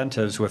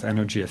incentives with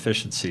energy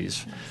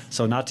efficiencies.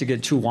 So not to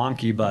get too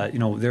wonky, but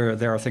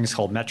there are things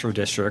called metro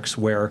districts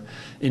where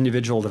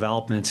individual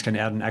developments can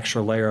add an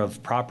extra layer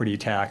of property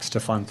tax to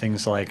fund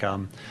things like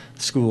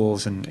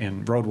schools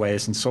and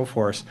roadways and so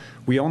forth.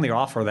 We only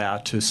offer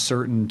that to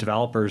certain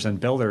developers and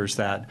builders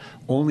that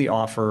only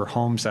offer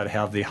homes that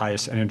have the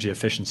highest energy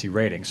efficiency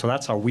rating. So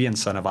that's how we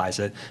incentivize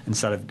it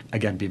instead of,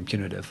 again, being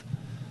punitive.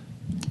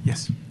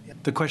 Yes.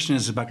 The question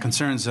is about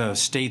concerns of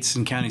states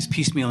and counties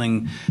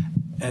piecemealing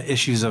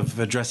issues of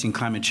addressing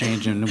climate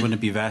change, and wouldn't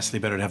it be vastly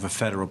better to have a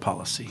federal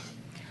policy?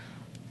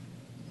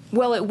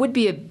 Well, it would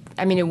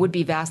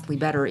be vastly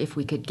better if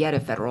we could get a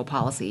federal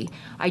policy.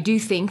 I do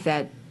think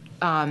that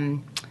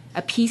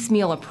a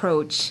piecemeal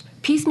approaches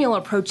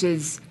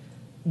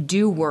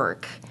do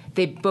work.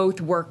 They both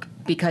work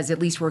because at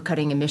least we're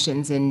cutting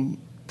emissions in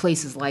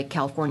places like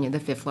California, the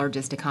 5th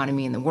largest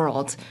economy in the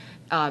world,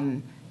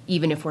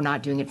 even if we're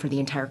not doing it for the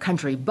entire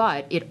country.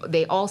 But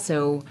they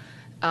also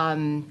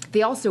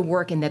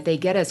work in that they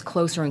get us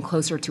closer and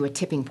closer to a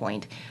tipping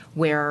point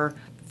where,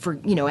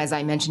 as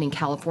I mentioned in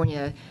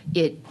California,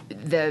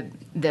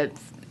 the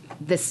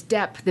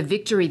the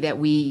victory that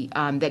we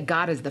that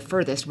got us the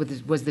furthest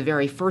was the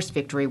very first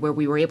victory, where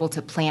we were able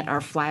to plant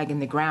our flag in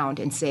the ground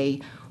and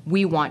say,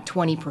 we want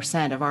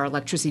 20% of our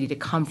electricity to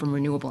come from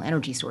renewable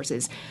energy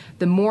sources.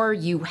 The more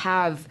you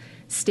have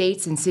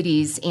states and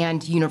cities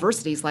and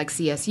universities like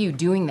CSU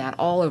doing that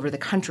all over the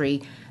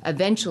country,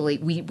 eventually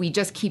we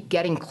just keep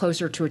getting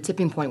closer to a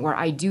tipping point where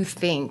I do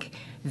think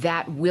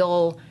that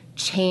will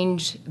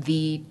change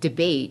the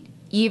debate,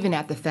 even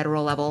at the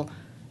federal level.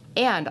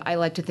 And I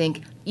like to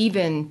think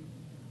even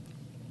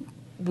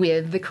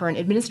with the current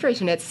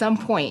administration, at some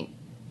point,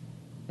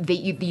 that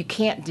you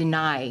can't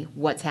deny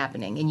what's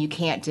happening, and you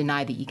can't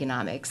deny the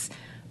economics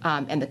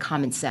and the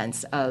common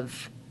sense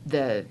of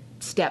the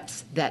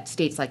steps that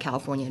states like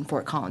California and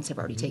Fort Collins have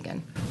already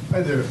taken.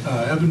 Hi there,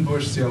 Evan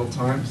Bush, Seattle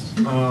Times.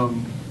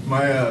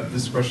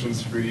 This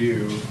question's for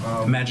you.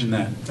 Imagine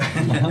that.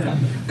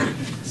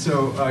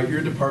 So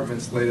your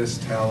department's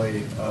latest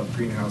tally of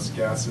greenhouse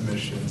gas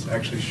emissions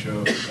actually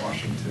shows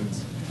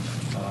Washington's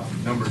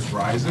numbers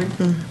rising,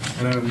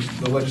 and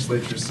the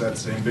legislature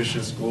sets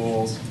ambitious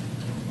goals.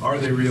 Are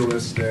they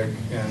realistic,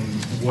 and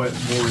what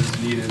more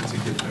is needed to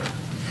get there?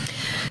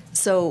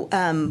 So,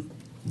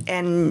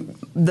 and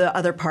the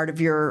other part of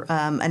your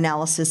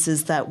analysis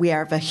is that we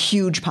have a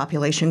huge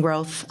population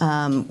growth,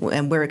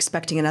 and we're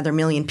expecting another 1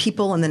 million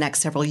people in the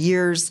next several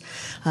years.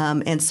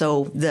 And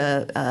so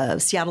the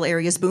Seattle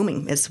area is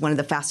booming. It's one of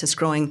the fastest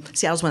growing.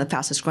 Seattle's one of the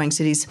fastest growing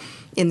cities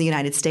in the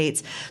United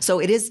States. So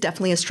it is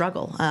definitely a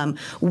struggle.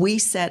 We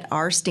set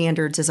our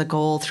standards as a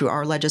goal through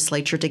our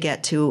legislature to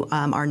get to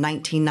our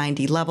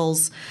 1990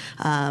 levels,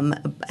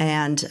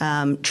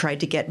 and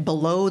tried to get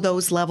below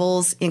those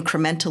levels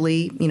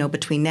incrementally,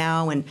 between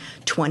now and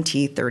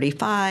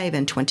 2035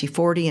 and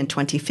 2040 and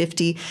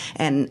 2050.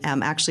 And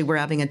actually, we're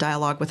having a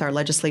dialogue with our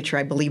legislature,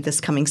 I believe, this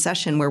coming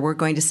session, where we're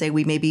going to say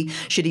we maybe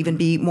should even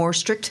be more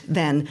strict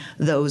than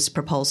those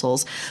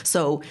proposals.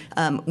 So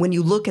when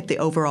you look at the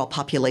overall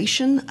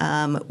population,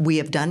 we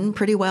have done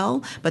pretty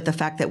well, but the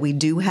fact that we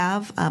do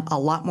have a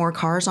lot more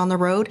cars on the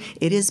road,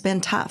 it has been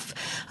tough.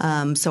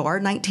 So our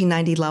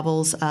 1990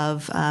 levels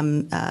of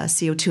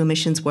CO2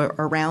 emissions were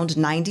around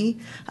 90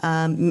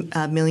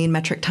 million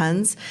metric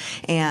tons,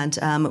 and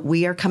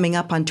we are coming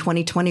up on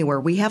 2020 where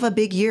we have a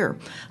big year,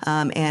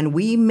 and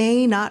we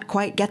may not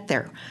quite get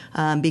there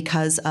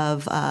because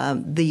of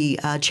the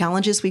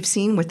challenges we've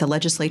seen with the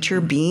legislature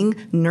being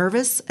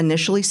nervous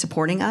initially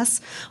supporting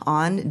us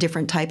on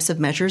different types of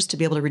measures to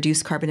be able to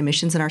reduce carbon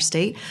emissions in our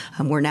state.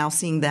 We're now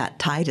seeing that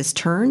tide has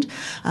turned.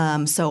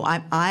 So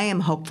I am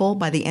hopeful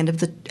by the end of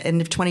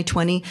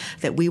 2020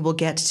 that we will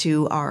get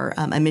to our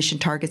emission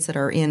targets that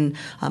are in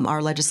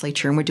our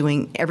legislature, and we're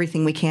doing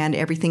everything we can,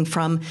 everything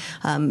from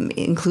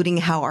including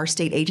how our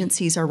state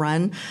agencies are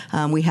run.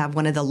 We have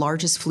one of the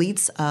largest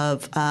fleets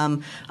of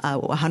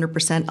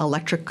 100%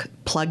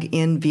 electric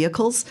plug-in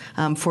vehicles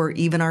for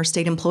even our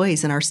state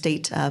employees in our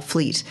state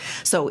fleet.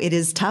 So it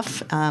is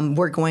tough.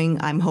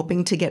 I'm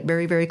hoping to get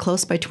very, very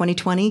close by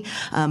 2020,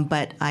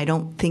 but I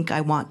don't think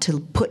I want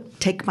to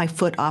take my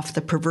foot off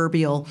the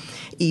proverbial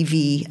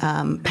EV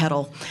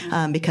pedal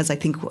because I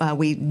think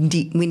we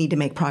need to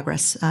make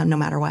progress no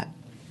matter what.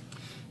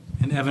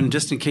 And Evan,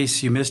 just in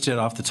case you missed it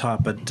off the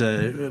top, but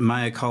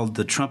Maya called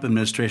the Trump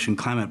administration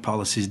climate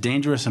policies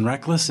dangerous and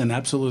reckless and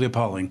absolutely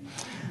appalling.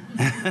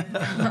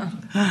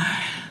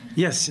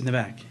 Yes, in the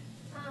back.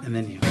 And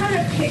then you. Kind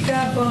of pick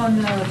up on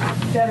the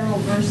federal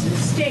versus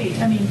state.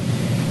 I mean,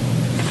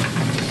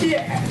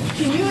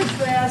 can you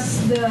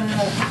address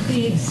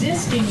the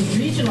existing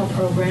regional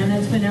program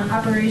that's been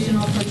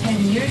operational for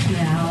 10 years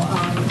now,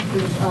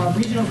 the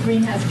Regional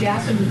Greenhouse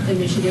Gas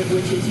Initiative,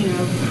 which is,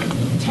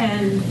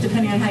 10,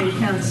 depending on how you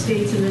count,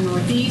 states in the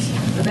Northeast,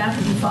 about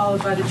to be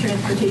followed by the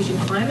Transportation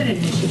Climate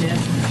Initiative.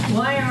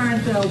 Why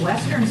aren't the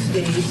Western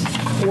states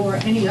or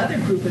any other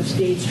group of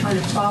states trying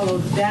to follow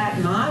that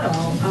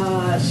model?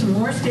 Some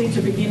more states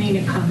are beginning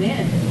to come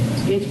in.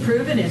 It's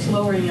proven it's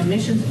lowering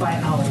emissions by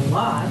a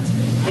lot,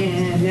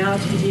 and now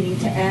it's beginning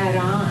to add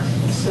on.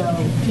 So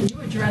can you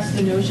address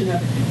the notion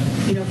of,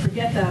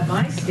 forget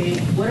my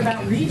state, what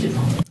about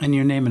regional? And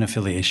your name and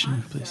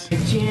affiliation, please.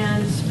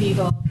 Jan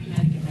Spiegel,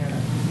 Connecticut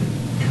Herald.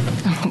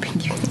 I'm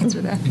hoping you can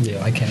answer that.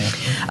 Yeah, I can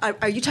answer.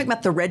 Are you talking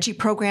about the RGGI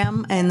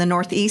program in the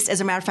Northeast? As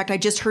a matter of fact, I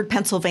just heard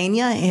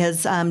Pennsylvania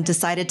has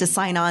decided to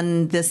sign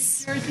on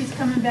this. Jersey's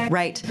coming back.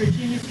 Right.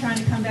 Virginia's trying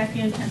to come back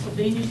in.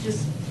 Pennsylvania's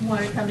just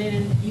want to come in,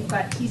 and you've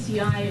got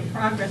TCI in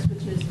progress,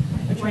 which is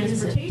a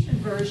transportation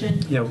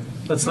version. Yeah,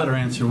 let's let her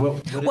answer.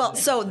 What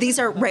is So these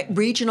are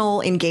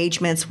regional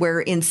engagements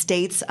wherein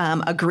states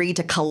agree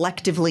to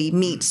collectively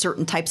meet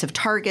certain types of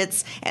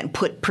targets and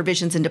put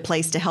provisions into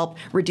place to help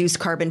reduce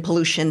carbon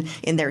pollution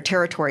in their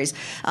territories.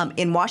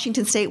 In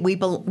Washington State, we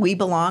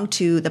belong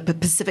to the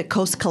Pacific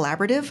Coast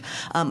Collaborative,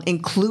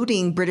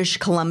 including British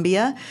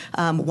Columbia,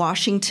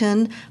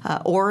 Washington,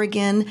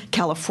 Oregon,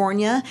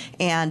 California,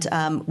 and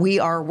we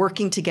are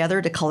working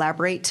together to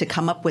collaborate to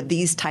come up with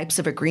these types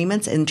of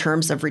agreements in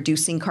terms of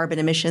reducing carbon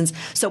emissions.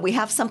 So we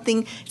have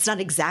something, it's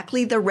not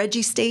exactly the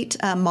Regi State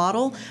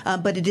model,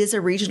 but it is a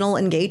regional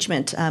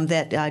engagement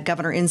that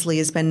Governor Inslee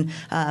has been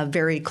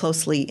very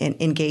closely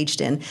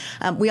engaged in.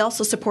 We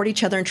also support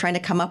each other in trying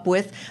to come up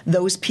with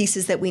those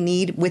pieces that we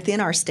need within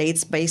our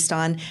states based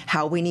on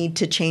how we need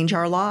to change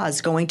our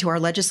laws, going to our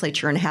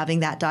legislature and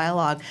having that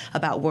dialogue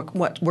about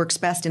what works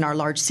best in our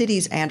large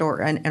cities and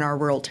or in our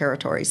rural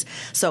territories.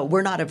 So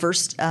we're not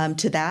averse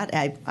to that.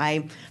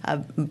 I'm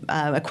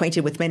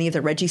acquainted with many of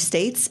the Regi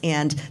states,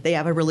 and they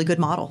have a really good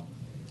model.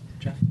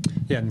 Jeff?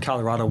 Yeah, in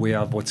Colorado, we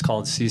have what's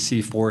called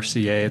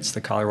CC4CA. It's the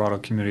Colorado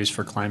Communities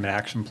for Climate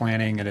Action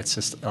Planning, and it's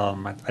just,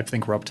 I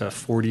think we're up to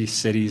 40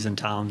 cities and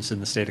towns in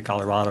the state of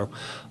Colorado,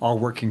 all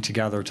working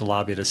together to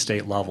lobby at a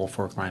state level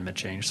for climate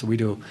change. So we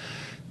do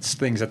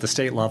things at the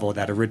state level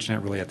that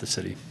originate really at the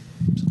city.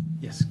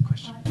 Yes,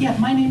 question. Yeah,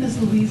 my name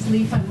is Louise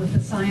Leaf. I'm with the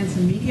Science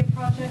and Media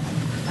Project.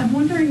 I'm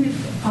wondering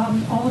if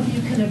all of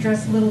you can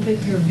address a little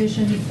bit your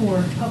vision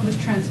for public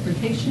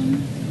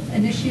transportation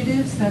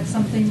initiatives. That's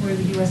something where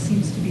the U.S.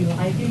 seems to be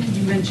lagging.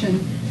 You mentioned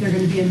there are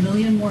going to be 1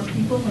 million more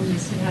people in the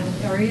Seattle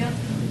area.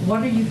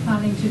 What are you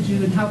planning to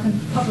do, and how can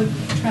public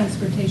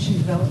transportation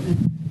development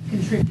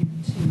contribute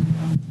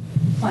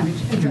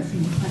to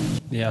addressing climate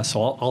change? Yeah,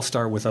 so I'll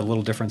start with a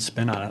little different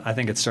spin on it. I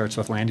think it starts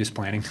with land use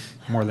planning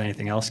more than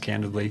anything else,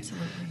 candidly,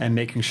 and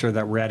making sure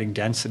that we're adding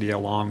density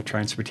along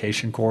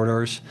transportation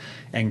corridors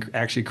and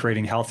actually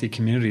creating healthy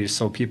communities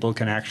so people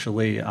can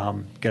actually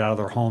get out of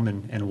their home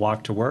and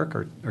walk to work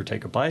or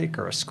take a bike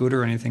or a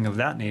scooter or anything of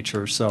that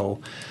nature.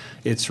 So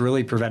it's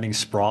really preventing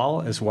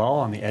sprawl as well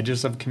on the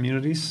edges of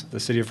communities.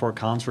 The city of Fort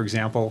Collins, for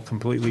example,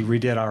 completely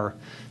redid our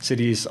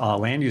city's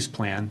land use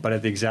plan, but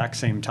at the exact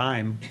same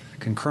time,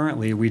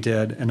 concurrently, we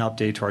did an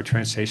update to our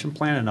transportation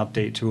plan, an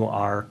update to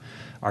our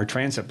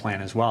transit plan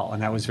as well,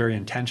 and that was very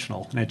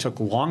intentional. And it took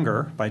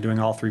longer by doing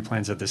all 3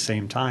 plans at the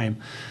same time,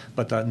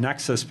 but the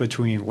nexus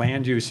between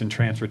land use and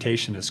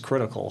transportation is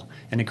critical,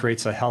 and it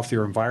creates a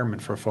healthier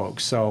environment for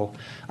folks. So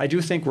I do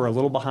think we're a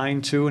little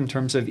behind, too, in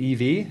terms of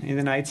EV in the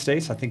United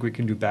States. I think we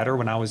can do better.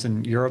 When I was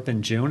in Europe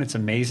in June, it's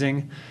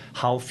amazing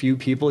how few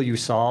people you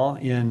saw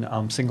in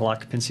single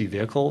occupancy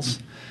vehicles.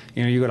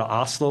 You know, you go to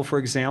Oslo, for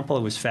example,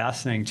 it was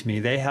fascinating to me.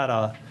 They had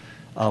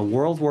a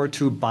World War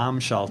II bomb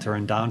shelter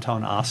in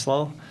downtown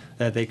Oslo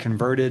that they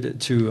converted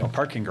to a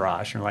parking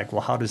garage. And you're like,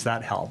 well, how does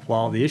that help?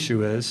 Well, the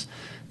issue is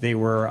they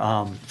were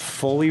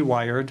fully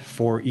wired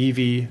for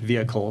EV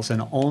vehicles,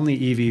 and only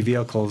EV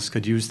vehicles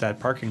could use that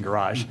parking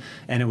garage.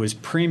 And it was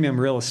premium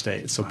real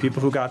estate. So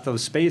people who got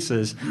those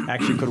spaces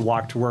actually could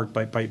walk to work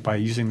by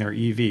using their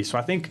EV. So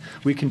I think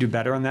we can do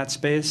better in that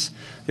space.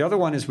 The other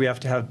one is we have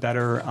to have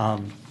better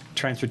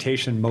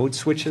transportation mode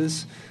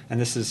switches, and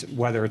this is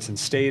whether it's in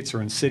states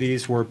or in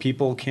cities where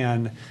people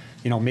can,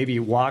 maybe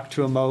walk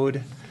to a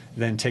mode,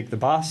 then take the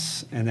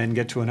bus, and then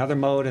get to another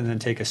mode, and then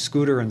take a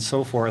scooter and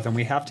so forth. And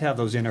we have to have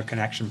those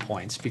interconnection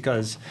points,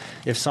 because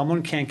if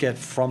someone can't get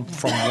from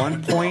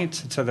one point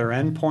to their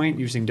end point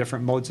using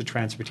different modes of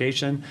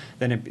transportation,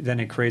 then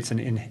it creates an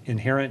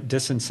inherent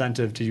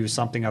disincentive to use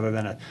something other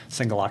than a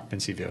single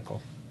occupancy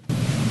vehicle.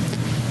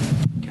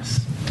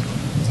 Yes.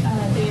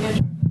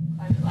 Dana,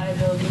 Climate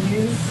Liability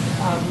News.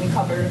 We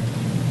cover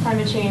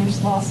climate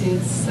change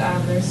lawsuits.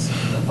 There's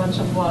a bunch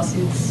of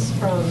lawsuits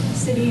from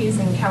cities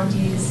and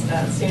counties,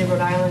 the state of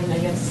Rhode Island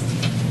against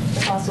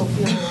the fossil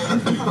fuel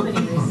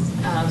companies.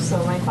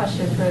 So my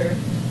question for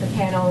the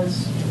panel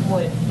is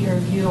what your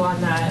view on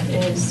that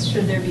is.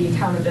 Should there be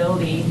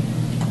accountability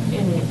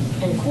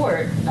in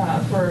court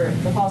for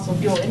the fossil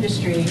fuel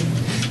industry?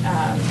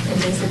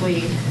 And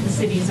basically the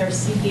cities are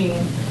seeking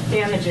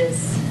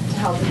damages to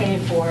help pay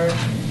for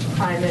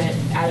climate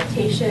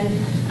adaptation,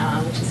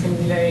 which is going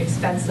to be very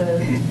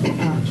expensive.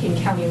 King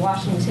County,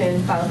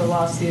 Washington filed a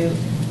lawsuit.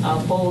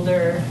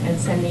 Boulder and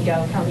San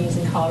Miguel counties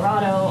in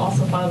Colorado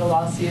also filed a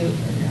lawsuit.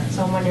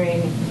 So I'm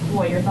wondering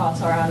what your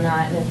thoughts are on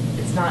that, and if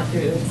it's not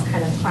through this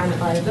kind of climate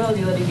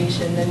liability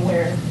litigation, then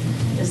where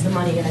is the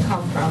money going to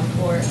come from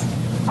for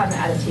climate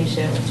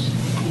adaptation, which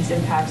these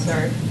impacts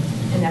are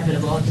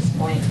inevitable at this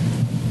point?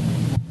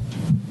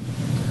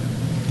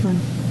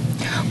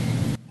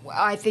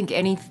 I think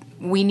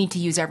we need to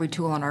use every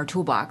tool in our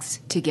toolbox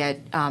to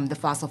get the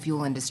fossil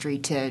fuel industry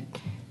to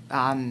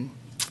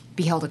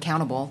be held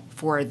accountable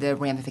for the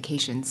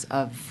ramifications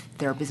of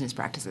their business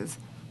practices.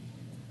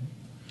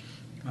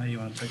 You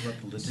want to talk about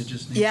the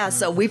litigious nature? Yeah,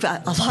 so we've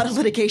got a lot of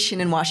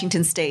litigation in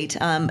Washington State.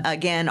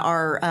 Again,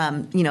 our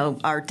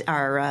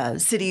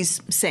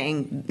cities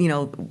saying,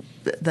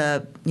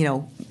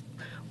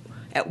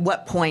 at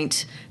what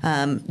point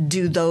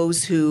do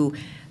those who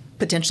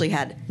potentially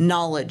had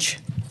knowledge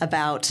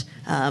about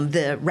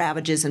the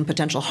ravages and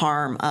potential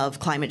harm of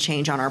climate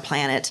change on our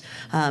planet,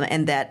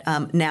 and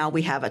that now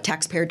we have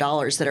taxpayer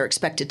dollars that are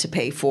expected to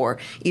pay for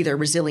either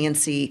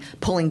resiliency,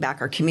 pulling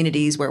back our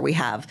communities where we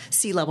have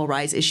sea level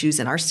rise issues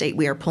in our state.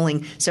 We are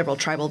pulling several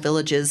tribal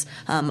villages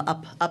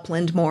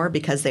upland more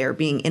because they are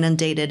being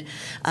inundated.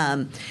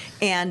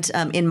 And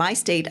in my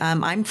state,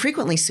 I'm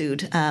frequently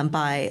sued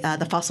by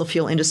the fossil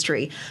fuel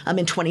industry.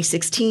 In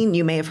 2016,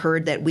 you may have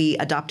heard that we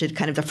adopted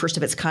kind of the first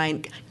of its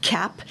kind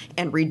cap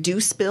and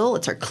reduce bill.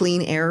 It's our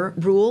clean air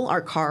rule,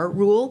 our CAR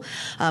rule,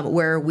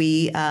 where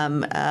we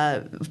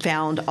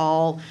found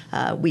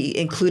we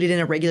included in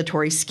a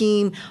regulatory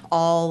scheme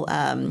all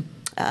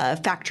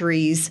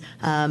factories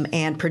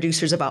and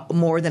producers about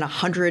more than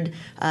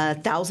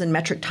 100,000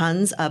 metric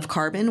tons of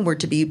carbon were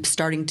to be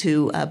starting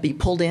to be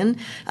pulled in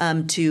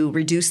to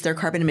reduce their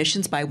carbon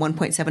emissions by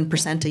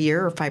 1.7% a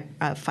year, or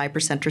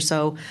 5% or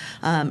so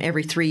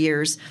every 3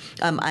 years.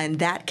 And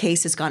that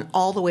case has gone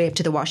all the way up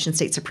to the Washington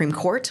State Supreme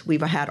Court.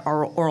 We've had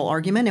oral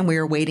argument, and we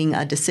are awaiting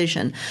a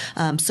decision.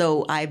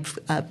 So I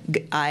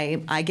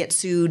get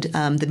sued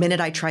the minute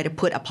I try to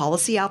put a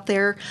policy out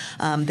there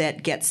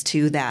that gets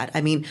to that.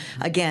 I mean,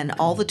 again,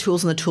 all the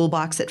tools in the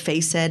toolbox that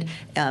Faye said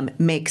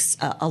makes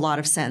a lot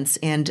of sense,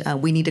 and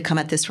we need to come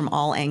at this from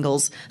all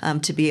angles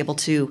to be able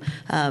to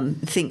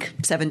think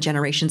 7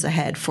 generations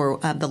ahead for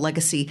the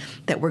legacy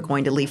that we're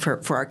going to leave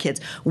for our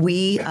kids.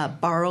 We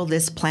borrow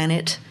this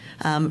planet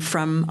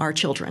from our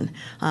children,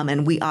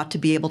 and we ought to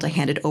be able to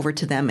hand it over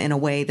to them in a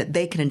way that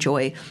they can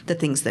enjoy the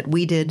things that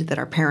we did, that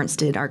our parents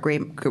did, our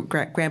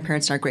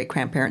grandparents and our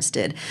great-grandparents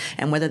did.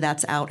 And whether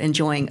that's out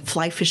enjoying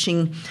fly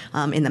fishing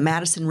in the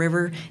Madison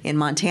River in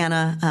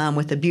Montana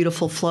with a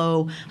beautiful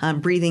flow,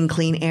 breathing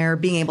clean air,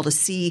 being able to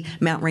see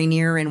Mount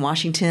Rainier in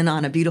Washington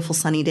on a beautiful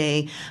sunny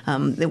day,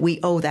 that we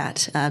owe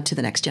that to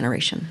the next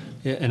generation.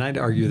 Yeah, and I'd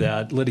argue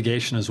that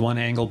litigation is one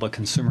angle, but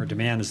consumer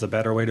demand is the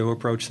better way to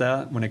approach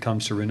that when it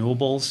comes to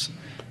renewables.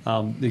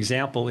 The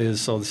example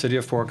is, so the city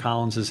of Fort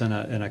Collins is in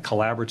a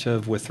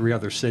collaborative with 3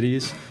 other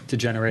cities to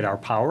generate our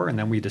power, and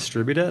then we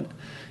distribute it.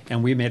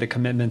 And we made a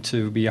commitment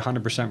to be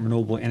 100%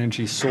 renewable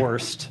energy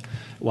sourced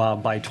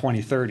by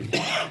 2030.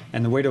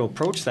 And the way to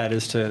approach that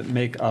is to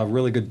make a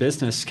really good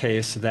business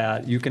case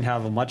that you can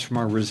have a much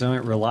more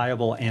resilient,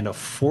 reliable, and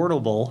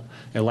affordable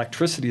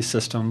electricity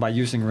system by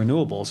using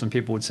renewables. And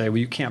people would say, well,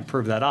 you can't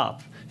prove that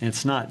up. And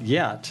it's not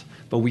yet.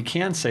 But we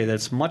can say that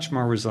it's much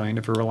more resilient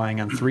if you're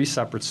relying on 3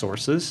 separate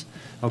sources,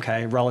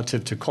 okay,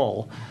 relative to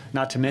coal.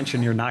 Not to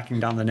mention you're knocking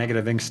down the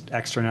negative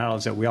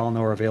externalities that we all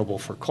know are available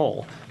for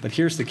coal. But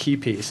here's the key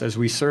piece. As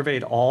we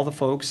surveyed all the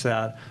folks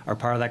that are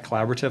part of that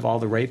collaborative, all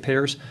the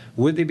ratepayers,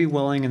 would they be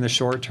willing in the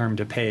short term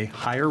to pay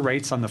higher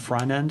rates on the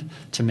front end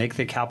to make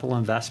the capital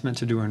investment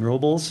to do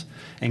renewables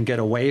and get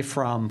away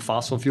from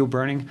fossil fuel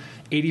burning?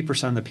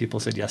 80% of the people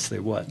said yes, they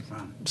would.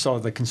 Wow. So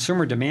the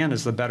consumer demand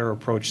is the better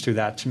approach to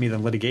that, to me,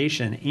 than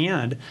litigation.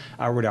 And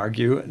I would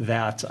argue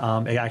that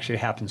it actually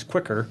happens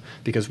quicker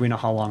because we know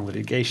how long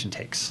litigation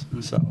takes.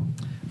 So,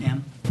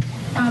 Ann?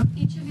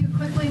 Each of you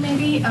quickly,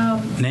 maybe.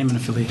 Name and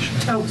affiliation.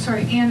 Oh,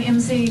 sorry. Ann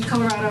MC,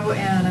 Colorado,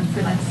 and I'm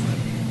freelance.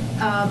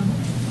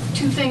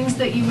 2 things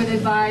that you would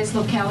advise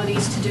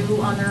localities to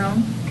do on their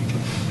own?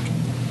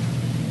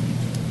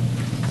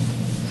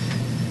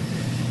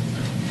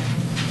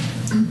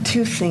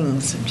 Two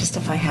things, just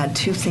if I had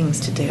 2 things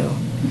to do.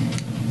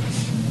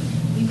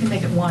 You can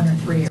make it 1 or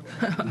 3.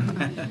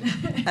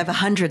 I have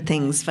 100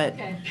 things, but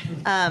Okay.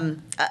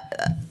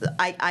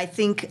 I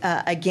think,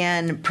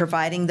 again,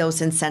 providing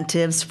those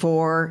incentives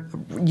for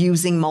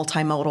using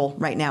multimodal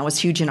right now is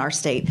huge in our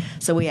state.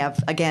 So we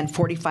have, again,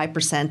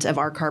 45% of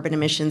our carbon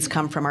emissions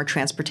come from our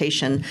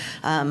transportation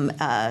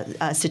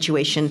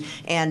situation.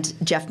 And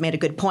Jeff made a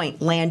good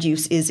point. Land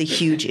use is a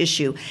huge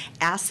issue.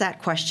 Ask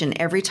that question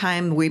every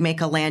time we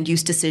make a land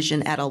use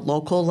decision at a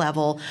local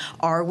level.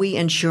 Are we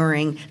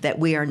ensuring that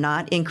we are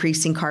not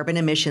increasing carbon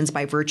emissions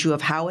by virtue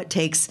of how it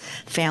takes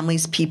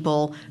families,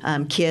 people,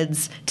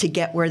 kids to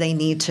get where they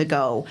need to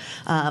go?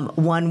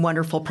 One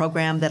wonderful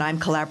program that I'm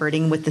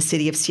collaborating with the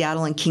city of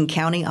Seattle and King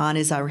County on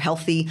is our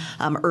healthy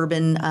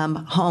urban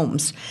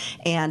homes.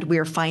 And we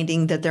are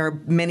finding that there are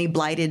many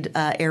blighted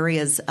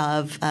areas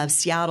of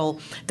Seattle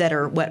that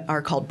are what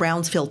are called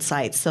brownfield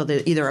sites. So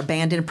they're either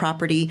abandoned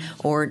property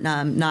or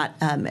not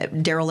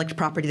derelict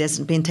property that's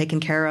been taken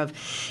care of.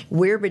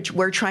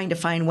 We're trying to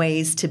find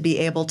ways to be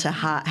able to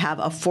have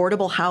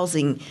affordable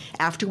housing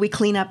after we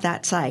clean up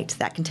that site,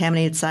 that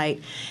contaminated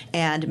site,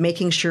 and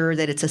making sure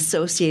that it's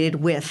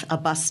associated with a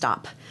bus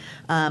stop.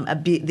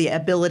 The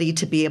ability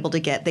to be able to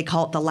get, they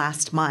call it the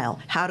last mile.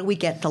 How do we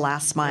get the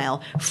last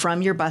mile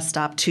from your bus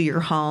stop to your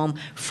home,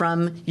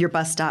 from your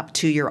bus stop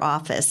to your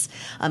office?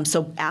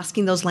 So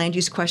asking those land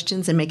use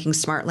questions and making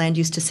smart land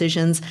use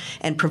decisions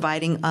and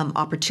providing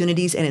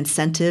opportunities and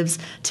incentives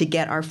to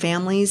get our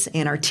families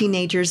and our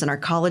teenagers and our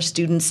college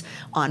students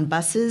on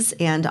buses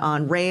and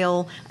on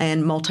rail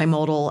and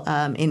multimodal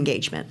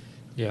engagement.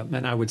 Yeah,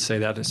 and I would say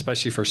that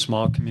especially for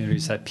small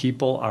communities, that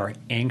people are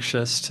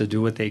anxious to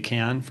do what they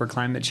can for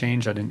climate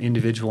change at an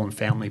individual and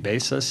family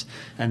basis,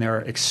 and there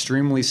are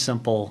extremely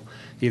simple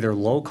either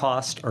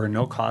low-cost or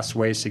no-cost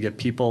ways to get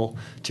people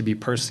to be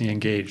personally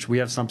engaged. We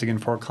have something in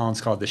Fort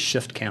Collins called the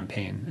SHIFT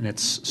campaign, and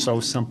it's so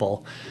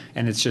simple.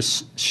 And it's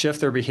just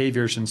shift their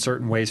behaviors in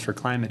certain ways for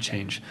climate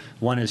change.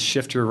 One is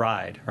shift your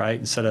ride, right?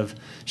 Instead of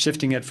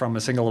shifting it from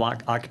a single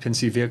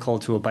occupancy vehicle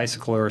to a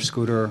bicycle or a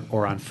scooter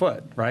or on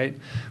foot, right?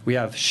 We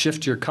have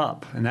shift your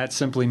cup, and that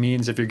simply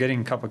means if you're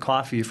getting a cup of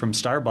coffee from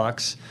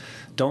Starbucks,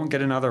 don't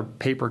get another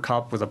paper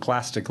cup with a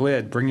plastic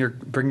lid. Bring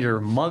your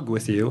mug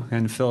with you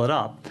and fill it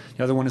up.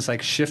 The other one is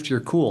like shift your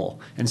cool.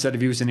 Instead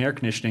of using air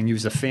conditioning,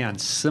 use a fan.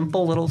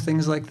 Simple little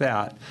things like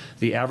that.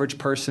 The average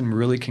person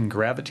really can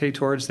gravitate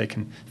towards. They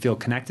can feel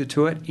connected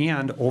to it,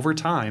 and over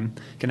time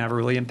can have a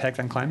really impact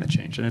on climate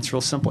change. And it's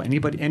real simple.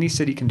 Any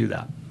city can do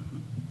that.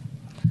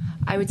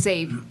 I would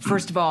say,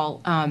 first of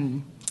all,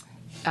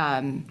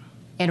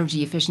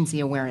 energy efficiency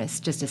awareness,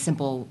 just a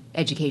simple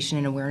education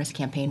and awareness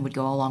campaign would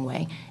go a long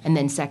way. And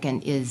then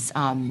second is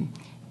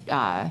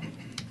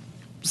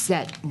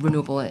set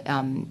renewable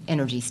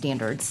energy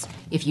standards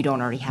if you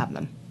don't already have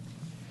them.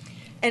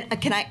 And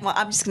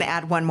I'm just going to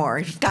add one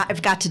more.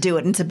 I've got to do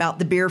it, and it's about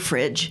the beer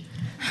fridge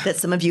that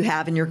some of you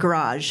have in your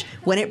garage.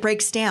 When it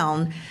breaks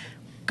down,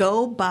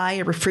 go buy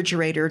a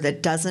refrigerator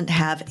that doesn't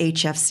have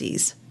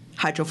HFCs.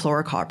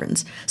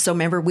 Hydrofluorocarbons. So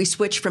remember, we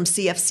switched from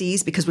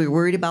CFCs because we were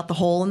worried about the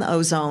hole in the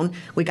ozone.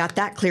 We got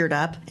that cleared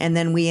up, and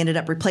then we ended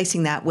up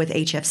replacing that with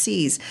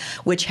HFCs,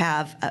 which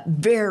have a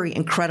very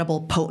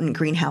incredible potent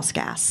greenhouse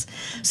gas.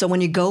 So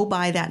when you go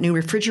buy that new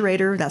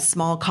refrigerator, that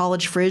small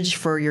college fridge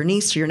for your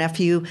niece or your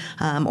nephew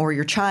or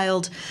your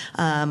child,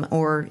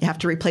 or you have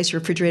to replace your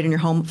refrigerator in your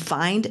home,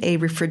 find a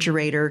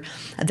refrigerator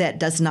that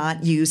does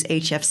not use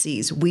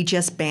HFCs. We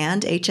just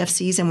banned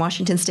HFCs in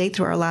Washington State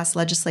through our last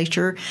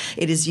legislature.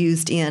 It is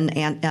used in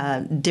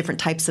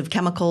different types of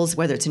chemicals,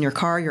 whether it's in your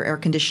car, your air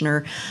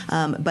conditioner,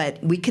 but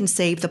we can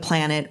save the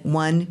planet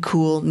one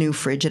cool new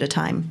fridge at a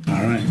time. All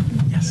right.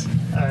 Yes.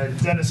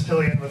 Dennis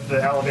Pillion with the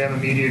Alabama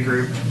Media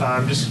Group.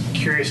 I'm just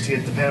curious to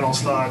get the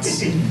panel's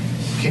thoughts.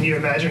 Can you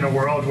imagine a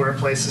world where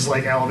places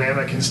like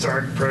Alabama can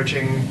start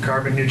approaching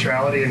carbon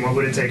neutrality, and what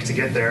would it take to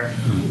get there?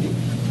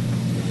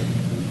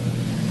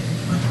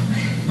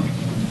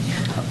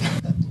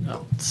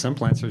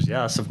 Simple answer is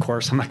yes, of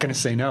course. I'm not going to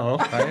say no,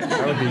 right?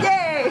 That would be,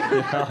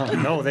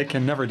 Yay! No, they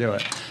can never do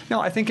it. No,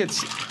 I think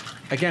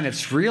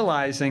it's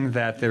realizing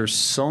that there's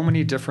so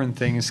many different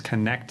things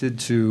connected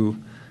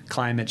to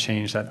climate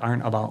change that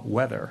aren't about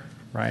weather,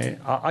 right?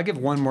 I'll give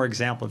one more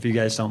example if you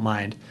guys don't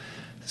mind.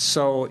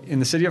 So in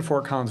the city of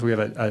Fort Collins, we have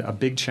a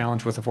big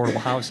challenge with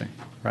affordable housing,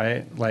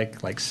 right?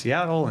 Like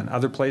Seattle and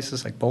other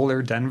places like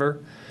Boulder, Denver.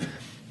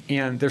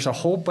 And there's a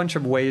whole bunch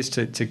of ways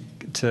to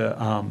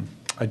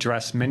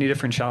address many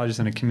different challenges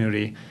in a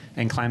community,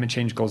 and climate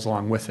change goes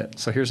along with it.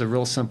 So here's a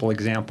real simple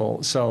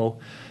example. So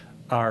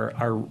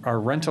our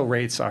rental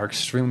rates are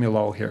extremely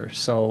low here.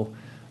 So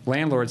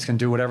landlords can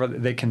do whatever,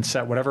 they can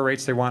set whatever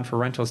rates they want for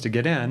rentals to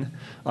get in.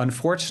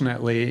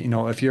 Unfortunately,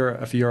 if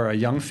you're a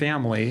young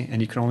family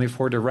and you can only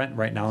afford to rent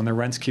right now and the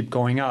rents keep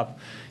going up,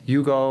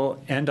 you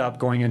end up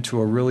going into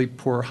a really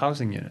poor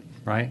housing unit,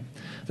 right?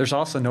 There's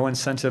also no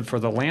incentive for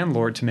the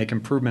landlord to make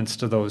improvements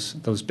to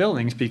those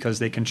buildings because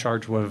they can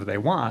charge whatever they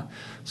want.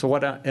 So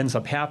what ends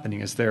up happening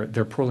is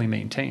they're poorly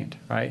maintained,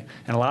 right?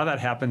 And a lot of that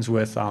happens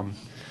with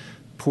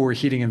poor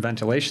heating and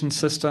ventilation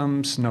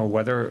systems, no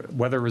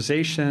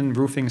weatherization,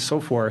 roofing, so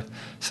forth.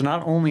 So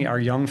not only are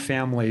young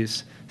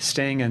families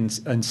staying in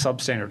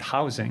substandard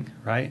housing,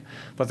 right?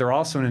 But they're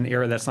also in an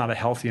area that's not a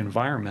healthy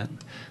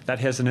environment. That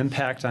has an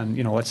impact on,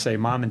 let's say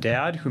mom and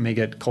dad who may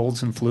get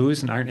colds and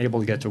flus and aren't able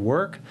to get to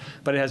work,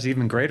 but it has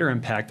even greater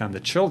impact on the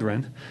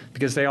children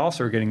because they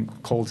also are getting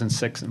colds and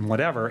sicks and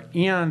whatever,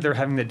 and they're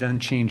having to then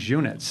change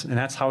units, and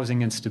that's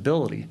housing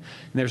instability. And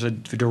there's a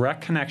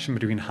direct connection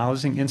between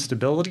housing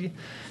instability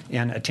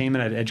and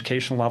attainment at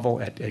educational level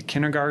at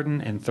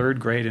kindergarten and third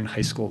grade and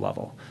high school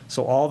level.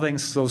 So all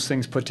those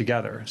things put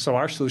together. So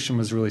our solution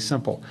was really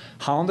simple.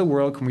 How in the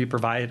world can we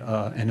provide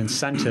an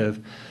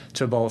incentive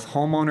to both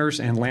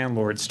homeowners and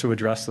landlords to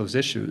address those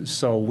issues?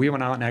 So we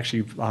went out and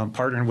actually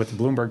partnered with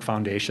the Bloomberg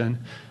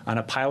Foundation on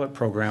a pilot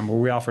program where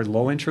we offered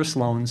low-interest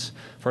loans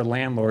for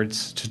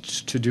landlords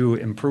to do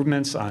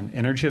improvements on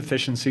energy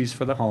efficiencies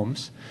for the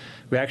homes.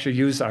 We actually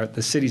used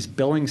the city's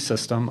billing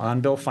system,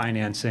 on-bill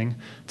financing,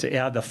 to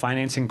add the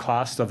financing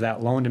cost of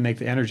that loan to make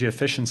the energy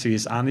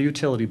efficiencies on the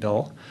utility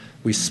bill.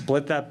 We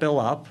split that bill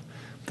up.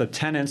 The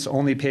tenants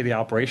only pay the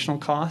operational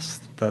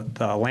costs.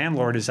 The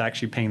landlord is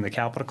actually paying the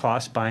capital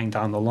costs, buying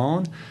down the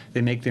loan.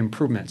 They make the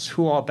improvements.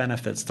 Who all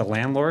benefits? The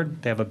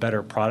landlord, they have a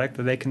better product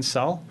that they can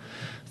sell.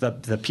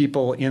 The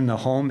people in the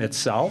home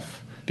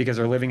itself, because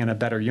they're living in a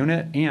better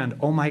unit. And,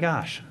 oh my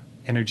gosh,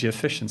 energy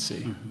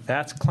efficiency. Mm-hmm.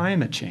 That's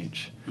climate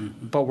change.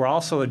 Mm-hmm. But we're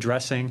also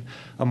addressing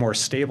a more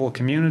stable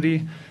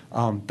community,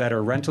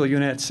 better rental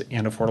units,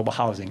 and affordable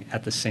housing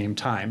at the same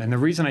time. And the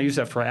reason I use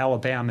that for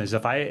Alabama is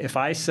if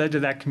I said to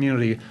that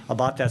community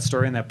about that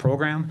story in that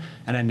program,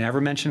 and I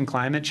never mentioned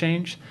climate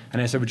change, and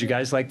I said, would you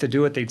guys like to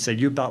do it? They'd say,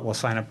 you bet, we'll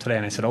sign up today.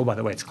 And I said, oh, by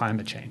the way, it's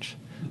climate change.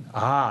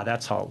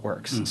 That's how it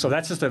works. So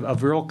that's just a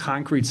real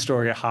concrete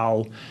story of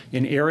how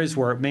in areas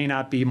where it may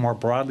not be more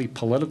broadly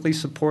politically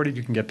supported,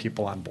 you can get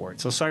people on board.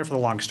 So sorry for the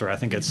long story. I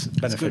think it's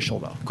beneficial,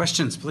 though.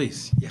 Questions,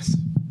 please. Yes.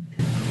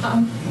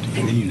 And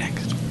then you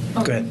next.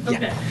 Go ahead.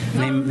 Okay.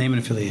 Yeah. Name and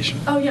affiliation.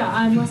 Oh, yeah,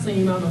 I'm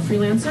Leslie Emo. I'm a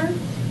freelancer.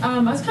 I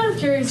was kind of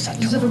curious,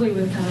 specifically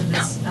with kind of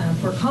this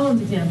Fort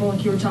Collins example,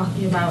 like you were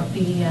talking about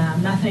the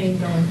methane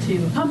going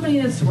to a company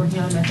that's working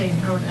on a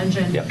methane-powered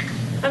engine. Yep.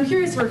 I'm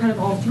curious for kind of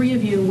all three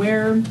of you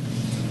where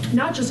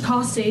not just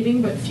cost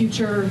saving, but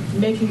future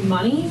making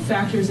money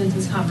factors into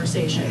this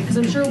conversation. Because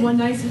I'm sure one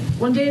day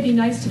it'd be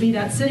nice to be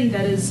that city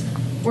that is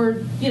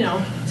where,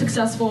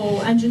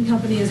 successful engine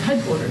company is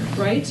headquartered,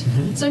 right?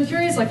 Mm-hmm. So I'm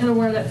curious, like, kind of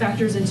where that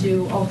factors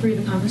into all three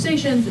of the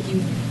conversations that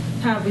you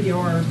have with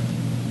your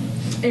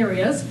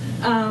areas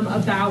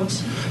about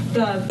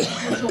the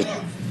potential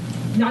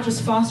of not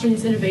just fostering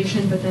this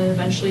innovation, but then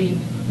eventually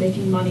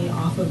making money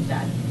off of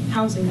that,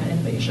 housing that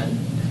innovation.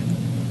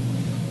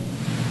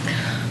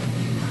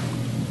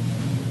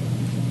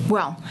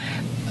 Well,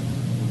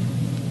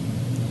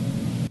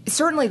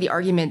 certainly the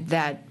argument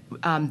that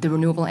the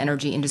renewable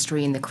energy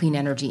industry and the clean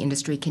energy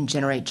industry can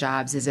generate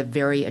jobs is a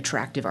very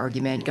attractive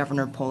argument.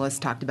 Governor Polis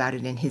talked about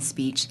it in his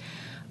speech.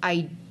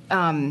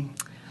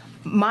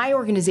 My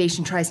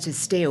organization tries to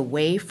stay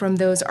away from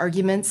those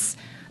arguments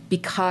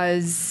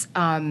because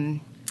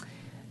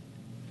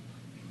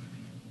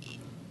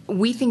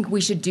we think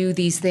we should do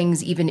these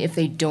things even if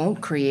they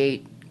don't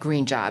create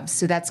green jobs.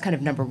 So that's kind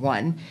of number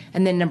one.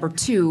 And then number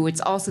two,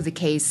 it's also the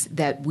case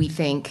that we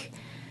think,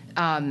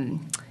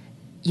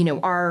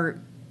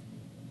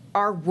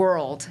 our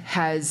world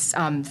has,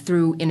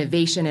 through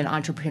innovation and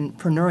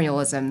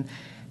entrepreneurialism,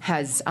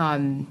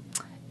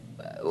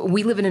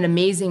 we live in an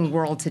amazing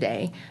world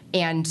today,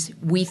 and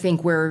we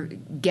think we're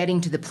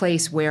getting to the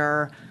place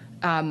where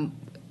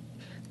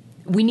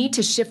we need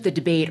to shift the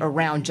debate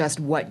around just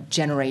what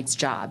generates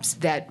jobs,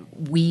 that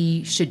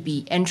we should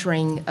be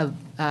entering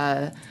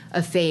a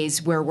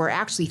phase where we're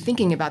actually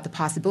thinking about the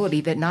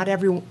possibility that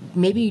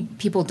maybe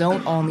people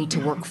don't all need to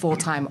work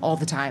full-time all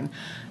the time,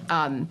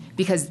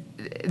 because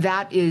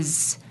that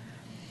is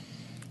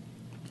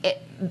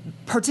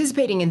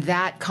participating in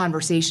that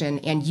conversation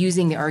and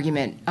using the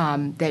argument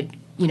that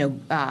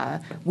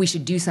we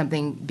should do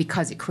something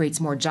because it creates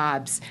more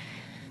jobs.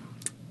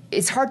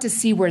 It's hard to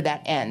see where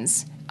that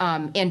ends.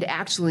 And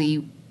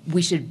actually,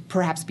 we should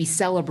perhaps be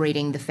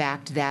celebrating the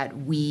fact that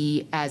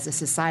we as a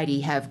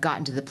society have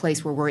gotten to the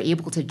place where we're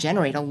able to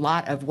generate a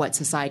lot of what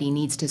society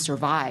needs to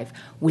survive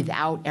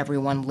without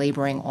everyone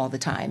laboring all the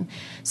time.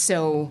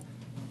 So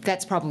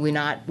that's probably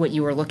not what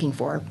you were looking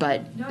for,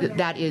 but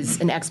that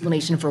is an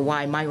explanation for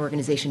why my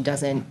organization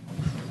doesn't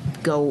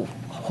go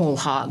whole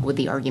hog with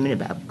the argument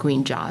about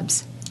green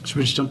jobs. Should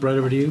we just jump right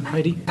over to you,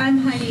 Heidi? I'm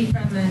Heidi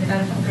from the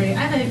Nevada Fall Grid.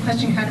 I have a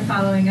question kind of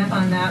following up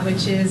on that,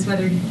 which is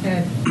whether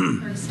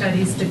you've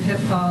studies the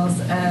pitfalls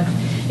of,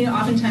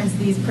 oftentimes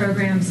these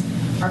programs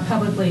are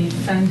publicly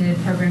funded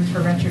programs for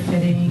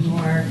retrofitting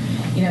or,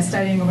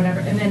 studying or whatever,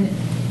 and then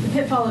the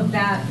pitfall of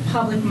that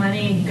public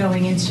money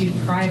going into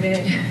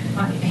private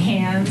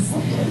hands,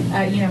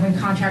 when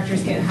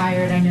contractors get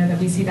hired. I know that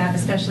we see that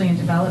especially in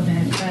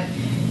development, but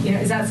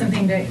is that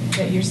something that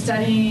you're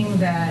studying,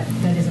 that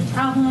is a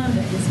problem,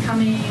 that is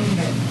coming?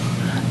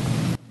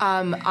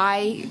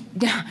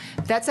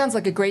 That sounds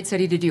like a great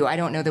study to do. I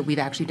don't know that we've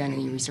actually done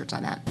any research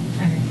on that.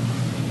 Okay.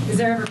 Is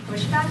there ever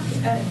pushback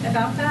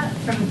about that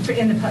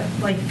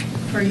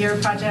for your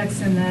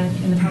projects in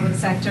the public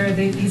sector?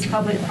 These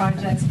public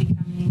projects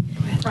becoming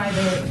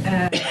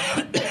private?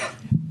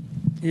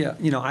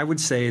 I would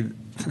say,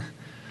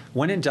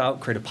 when in doubt,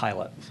 create a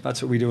pilot.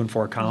 That's what we do in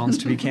Fort Collins,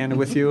 to be candid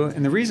with you.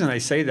 And the reason I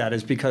say that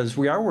is because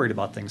we are worried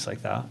about things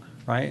like that,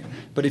 right?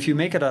 But if you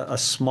make it a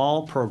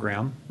small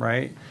program,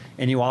 right,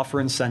 and you offer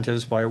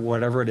incentives by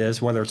whatever it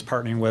is, whether it's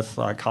partnering with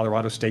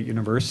Colorado State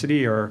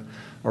University or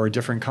a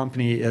different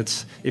company,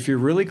 if you're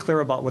really clear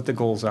about what the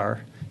goals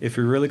are, if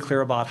you're really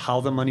clear about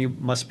how the money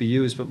must be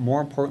used, but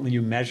more importantly,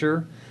 you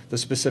measure the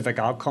specific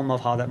outcome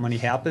of how that money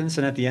happens,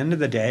 and at the end of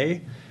the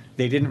day,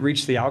 they didn't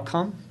reach the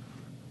outcome,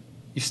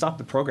 you stop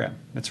the program.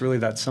 It's really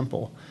that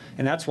simple.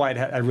 And that's why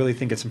I really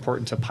think it's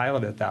important to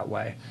pilot it that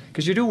way.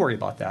 Because you do worry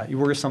about that. You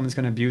worry someone's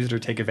going to abuse it or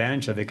take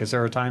advantage of it, because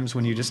there are times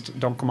when you just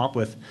don't come up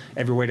with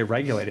every way to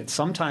regulate it.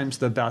 Sometimes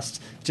the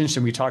best, it's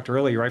interesting, we talked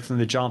earlier, right from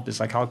the jump, is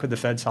like, how could the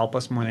feds help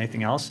us more than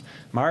anything else?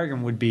 My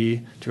argument would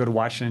be to go to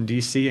Washington,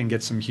 D.C. and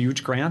get some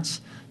huge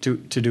grants to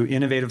do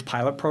innovative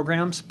pilot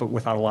programs, but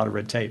without a lot of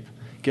red tape.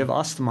 Give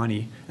us the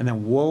money, and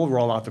then we'll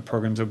roll out the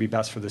programs that will be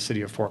best for the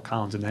city of Fort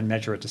Collins, and then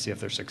measure it to see if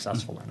they're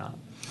successful or not.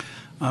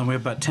 We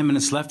have about 10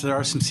 minutes left. There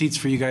are some seats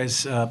for you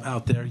guys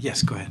out there.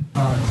 Yes, go ahead.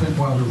 Clint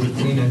Wilder with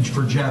Clean Edge.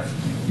 For Jeff,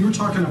 you were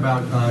talking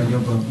about you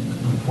have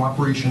a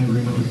cooperation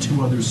agreement with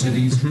 2 other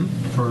cities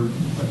for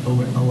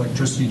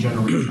electricity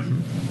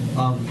generation.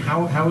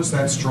 How is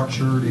that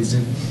structured?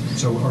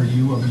 So are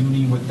you a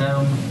muni with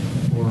them,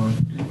 or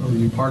are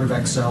you part of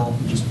Xcel?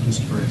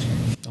 Just curious.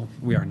 No,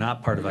 we are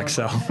not part of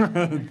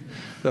Xcel.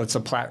 So it's a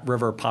Platte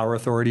River Power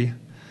Authority.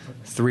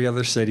 3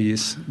 other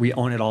cities. We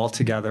own it all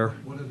together.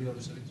 What are the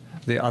other cities?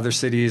 The other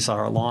cities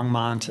are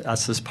Longmont,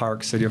 Estes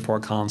Park, City of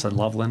Fort Collins, and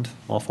Loveland.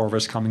 All 4 of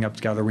us coming up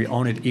together. We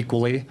own it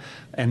equally,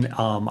 and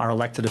our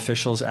elected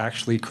officials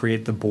actually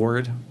create the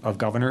board of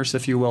governors,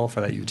 if you will,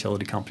 for that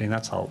utility company.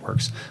 That's how it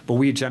works. But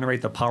we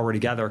generate the power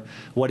together.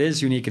 What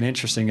is unique and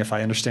interesting, if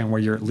I understand where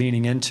you're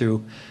leaning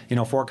into,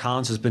 Fort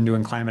Collins has been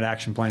doing climate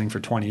action planning for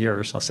 20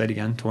 years. I'll say it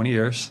again, 20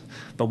 years.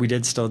 But we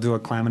did still do a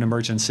climate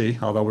emergency,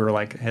 although we were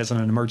like, it isn't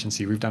an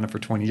emergency. We've done it for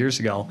 20 years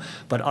ago.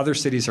 But other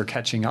cities are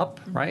catching up,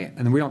 right?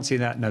 And we don't see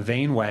that in a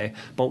vain way.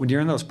 But when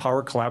you're in those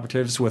power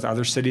collaboratives with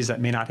other cities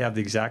that may not have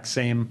the exact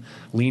same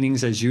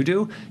leanings as you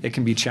do, it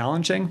can be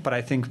challenging. But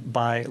I think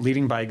by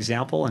leading by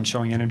example and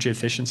showing energy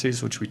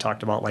efficiencies, which we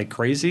talked about like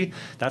crazy,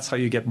 that's how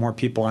you get more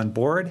people on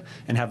board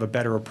and have a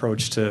better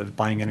approach to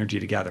buying energy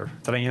together.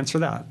 Did I answer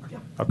that? Yeah.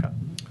 Okay.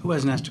 Who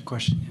hasn't asked a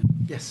question yet?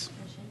 Yes.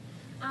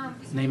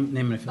 Name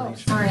and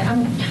affiliation. Sorry,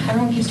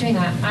 everyone keeps doing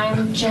that.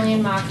 I'm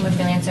Jillian Mock with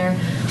Freelancer.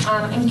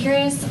 I'm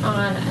curious,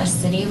 on a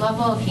city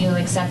level, if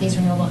you set these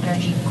renewable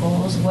energy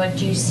goals, what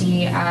do you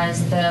see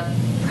as the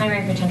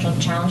primary potential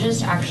challenges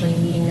to actually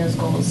meeting those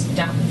goals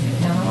down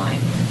the line?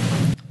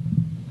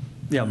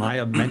 Yeah,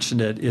 Maya mentioned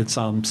it. It's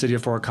City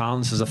of Fort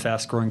Collins is a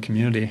fast-growing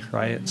community,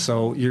 right?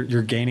 So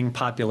you're gaining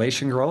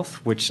population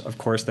growth, which of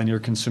course then you're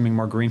consuming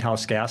more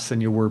greenhouse gas than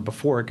you were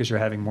before because you're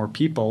having more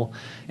people,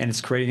 and it's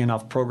creating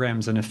enough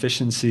programs and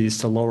efficiencies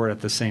to lower it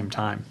at the same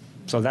time.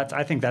 So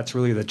I think that's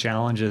really the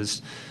challenge,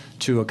 is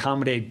to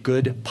accommodate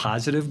good,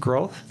 positive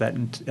growth that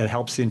it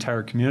helps the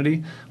entire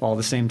community, while at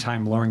the same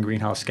time lowering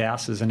greenhouse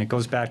gases. And it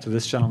goes back to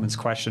this gentleman's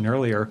question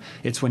earlier.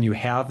 It's when you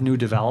have new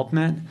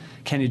development,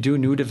 can you do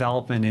new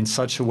development in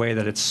such a way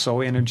that it's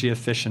so energy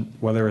efficient,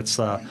 whether it's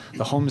the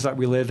homes that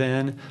we live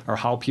in, or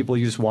how people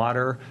use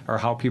water, or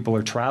how people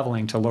are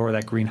traveling, to lower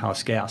that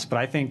greenhouse gas. But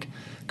I think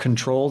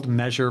controlled,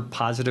 measured,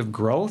 positive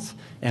growth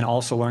and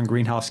also lowering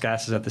greenhouse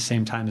gases at the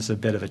same time is a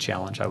bit of a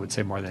challenge, I would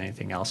say, more than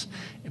anything else.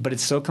 But it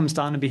still comes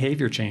down to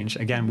behavior change.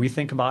 Again, we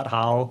think about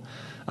how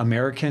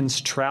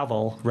Americans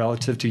travel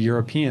relative to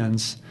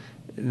Europeans.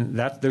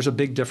 There's a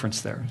big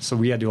difference there. So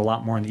we had to do a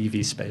lot more in the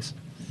EV space.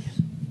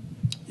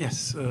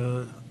 Yes,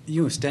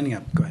 you were standing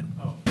up. Go ahead.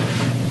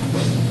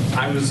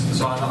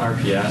 So on the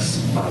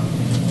RPS,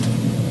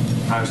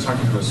 I was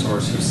talking to a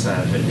source who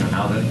said that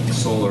now that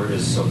solar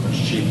is so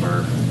much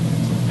cheaper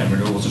and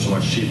renewables are so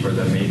much cheaper,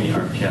 that maybe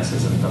RPS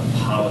isn't the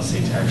policy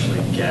to actually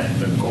get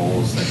the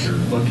goals that you're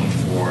looking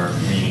for,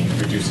 meaning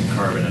reducing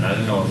carbon. And I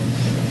don't know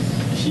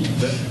if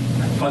the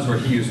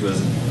buzzword he used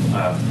was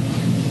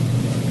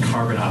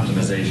carbon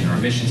optimization or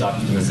emissions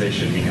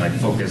optimization, meaning like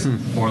focus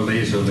more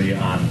laserly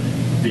on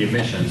the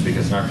emissions,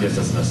 because an RPS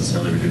doesn't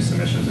necessarily reduce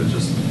emissions, it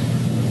just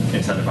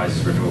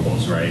incentivizes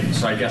renewables, right?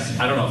 So I guess,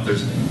 I don't know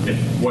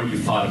if what you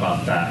thought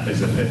about that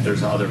is if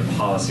there's other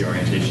policy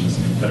orientations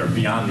that are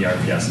beyond the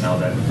RPS now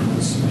that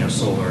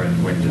solar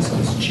and wind is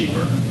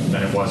cheaper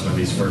than it was when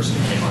these first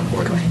came on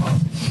board.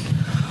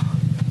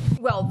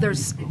 Well,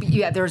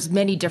 there's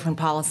many different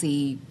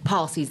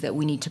policies that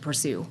we need to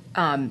pursue.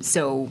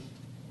 So,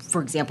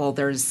 for example,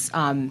 there's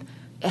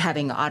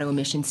having auto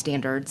emission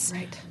standards,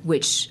 right,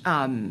 which.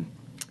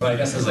 But I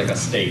guess as like a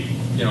state,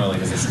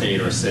 like as a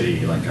state or a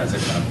city, like as a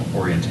kind of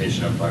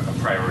orientation of like a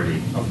priority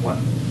of what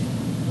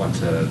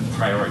to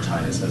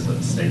prioritize as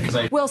a state. Because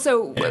in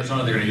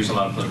Arizona, they're going to use a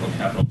lot of political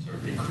capital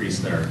to increase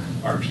their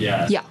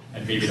RPS. Yeah.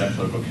 And maybe that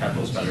political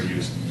capital is better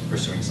used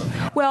pursuing something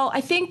else. Well,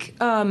 I think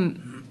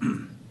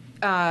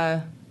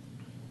I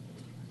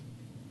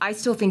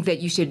still think that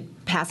you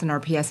should pass an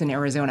RPS in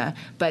Arizona,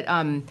 but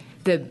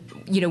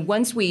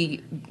once we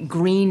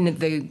green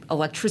the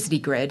electricity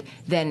grid,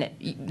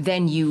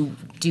 then you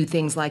do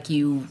things like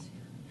you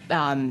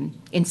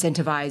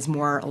incentivize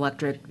more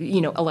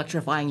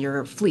electrifying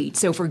your fleet.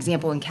 So, for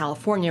example, in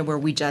California, where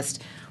we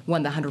just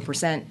won the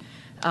 100%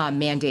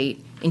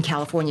 mandate in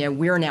California,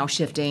 we're now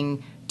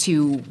shifting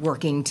to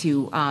working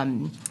to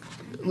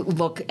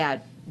look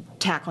at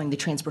tackling the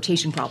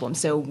transportation problem.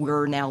 So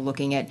we're now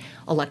looking at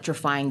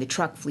electrifying the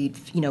truck fleet,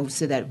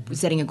 so that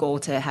setting a goal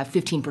to have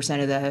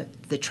 15%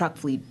 of the truck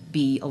fleet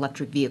be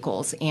electric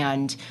vehicles,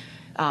 and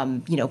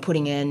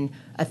putting in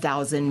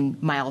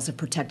 1,000 miles of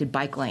protected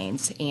bike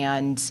lanes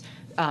and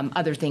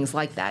other things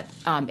like that.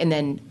 And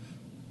then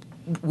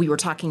we were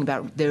talking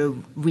about the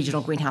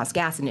Regional Greenhouse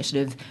Gas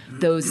Initiative.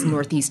 Those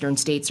northeastern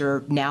states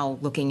are now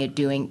looking at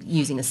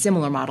using a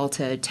similar model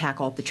to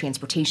tackle the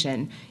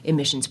transportation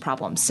emissions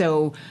problem.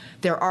 So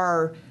there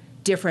are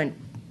different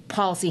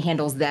policy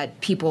handles that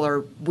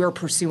we're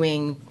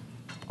pursuing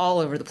all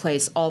over the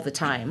place all the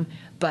time.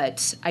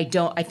 But I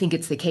think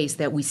it's the case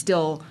that we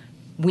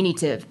need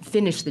to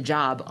finish the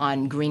job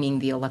on greening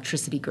the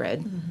electricity grid.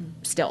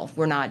 Mm-hmm. Still,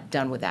 we're not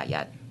done with that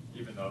yet.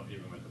 Even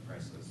with the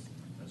prices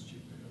as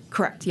cheap as it is.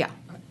 Correct, yeah.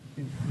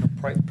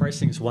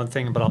 Pricing is one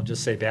thing, but I'll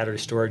just say battery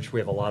storage, we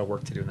have a lot of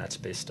work to do in that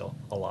space still,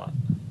 a lot.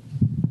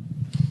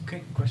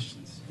 Okay,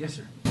 questions? Yes,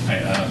 sir.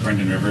 Hi,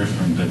 Brendan Rivers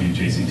from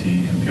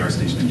WJCT NPR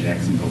station in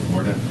Jacksonville,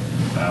 Florida.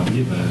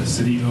 We have a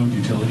city-owned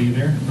utility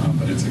there,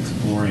 but it's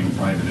exploring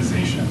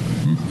privatization.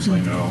 So I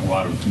know a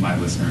lot of my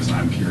listeners, and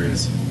I'm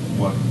curious,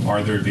 what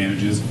are there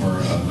advantages for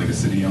like a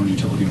city-owned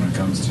utility when it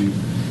comes to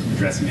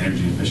addressing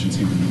energy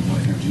efficiency, renewable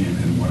energy,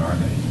 and what are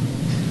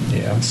they?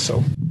 Yeah,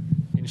 so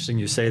interesting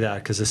you say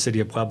that, because the city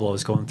of Pueblo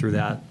is going through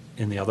that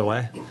in the other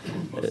way.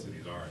 Most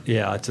cities are.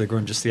 Yeah, they're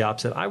going just the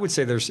opposite. I would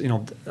say there's,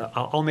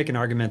 I'll make an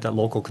argument that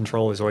local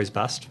control is always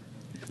best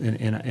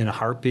in a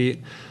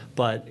heartbeat.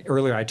 But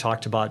earlier I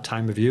talked about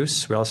time of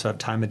use. We also have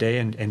time of day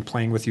and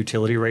playing with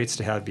utility rates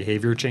to have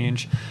behavior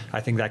change. I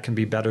think that can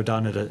be better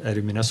done at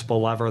a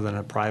municipal level than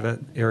a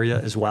private area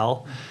as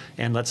well.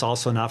 And let's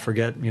also not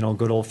forget,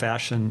 good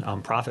old-fashioned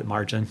profit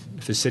margin.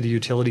 If a city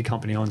utility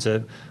company owns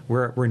it,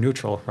 we're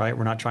neutral, right?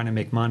 We're not trying to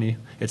make money.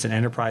 It's an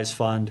enterprise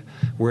fund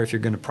where if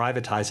you're going to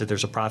privatize it,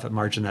 there's a profit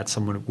margin that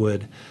someone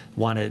would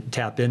want to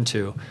tap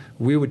into.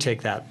 We would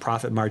take that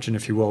profit margin,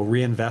 if you will,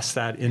 reinvest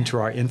that into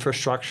our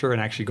infrastructure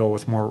and actually go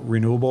with more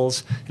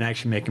renewables and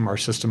actually making our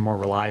system more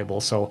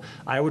reliable. So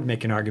I would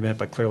make an argument,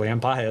 but clearly I'm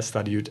biased,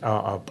 that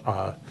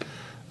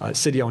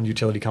city-owned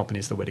utility company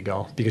is the way to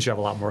go, because you have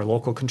a lot more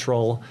local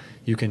control.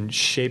 You can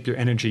shape your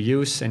energy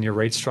use and your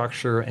rate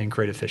structure and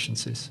create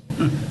efficiencies.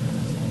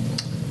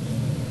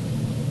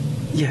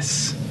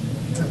 Yes.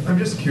 I'm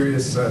just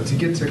curious, to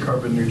get to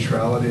carbon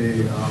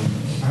neutrality,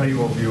 how do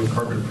you all view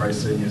carbon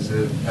pricing? Is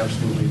it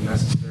absolutely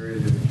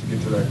necessary to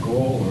get to that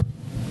goal? Or?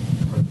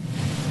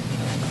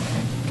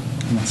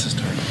 Who wants to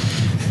start?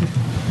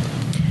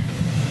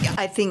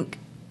 I think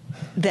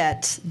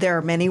that there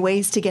are many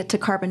ways to get to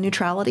carbon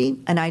neutrality,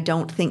 and I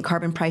don't think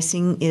carbon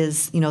pricing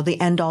is, the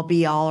end-all,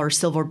 be-all or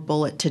silver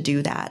bullet to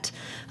do that.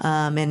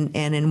 And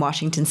in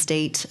Washington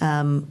State,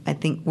 I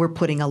think we're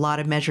putting a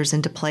lot of measures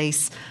into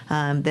place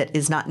that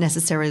is not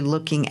necessarily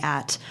looking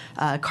at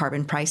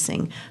carbon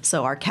pricing.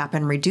 So our cap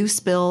and reduce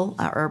bill,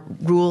 or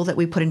rule that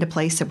we put into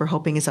place that we're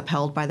hoping is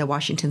upheld by the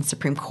Washington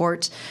Supreme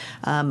Court,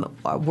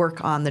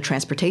 work on the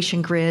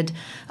transportation grid,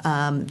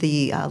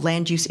 the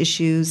land use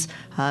issues,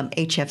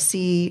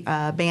 HFC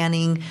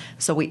banning.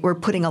 So we're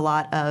putting a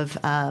lot of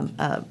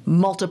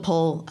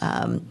multiple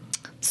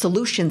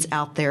solutions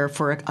out there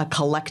for a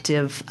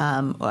collective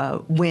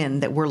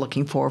win that we're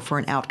looking for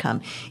an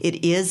outcome.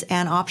 It is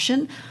an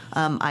option.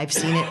 I've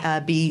seen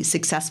it be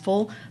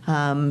successful.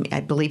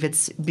 I believe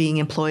it's being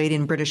employed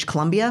in British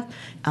Columbia,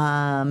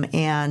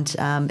 and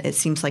it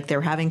seems like they're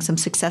having some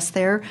success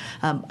there.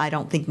 I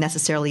don't think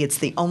necessarily it's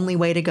the only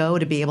way to go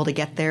to be able to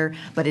get there,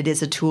 but it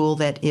is a tool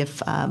that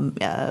if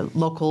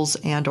locals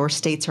and or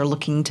states are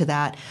looking to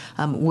that,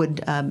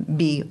 would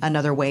be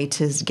another way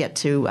to get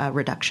to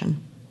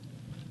reduction.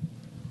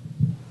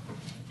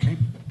 Okay.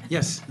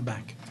 Yes, in the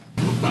back.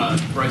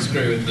 Bryce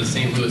Gray with the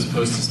St. Louis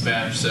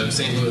Post-Dispatch. So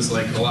St. Louis,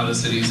 like a lot of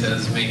cities,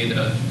 has made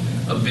a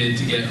bid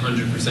to get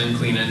 100%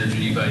 clean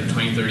energy by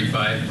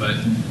 2035, but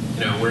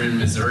we're in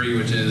Missouri,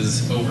 which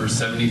is over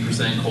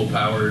 70%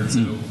 coal-powered,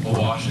 so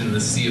awash in the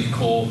sea of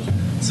coal.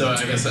 So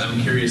I guess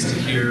I'm curious to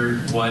hear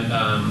what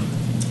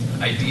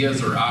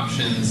ideas or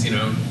options,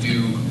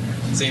 do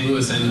St.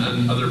 Louis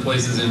and other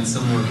places in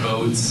similar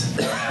boats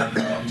have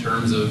in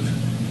terms of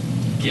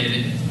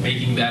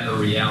making that a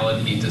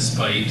reality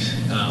despite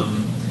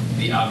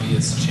the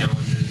obvious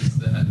challenges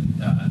that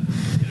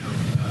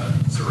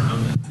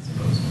surround it, I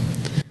suppose.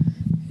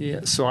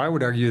 Yeah, so I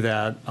would argue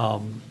that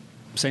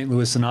St.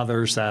 Louis and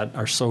others that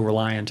are so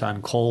reliant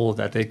on coal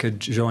that they could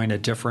join a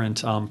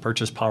different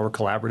purchase power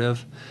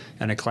collaborative,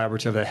 and a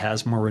collaborative that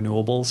has more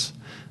renewables.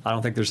 I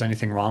don't think there's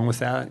anything wrong with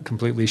that.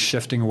 Completely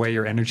shifting away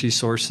your energy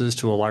sources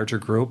to a larger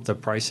group, the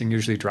pricing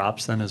usually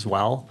drops then as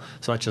well.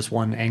 So that's just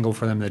one angle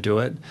for them to do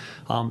it.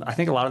 I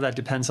think a lot of that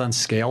depends on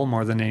scale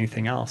more than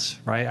anything else,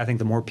 right? I think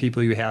the more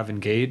people you have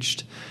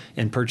engaged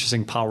in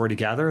purchasing power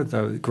together,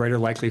 the greater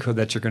likelihood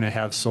that you're going to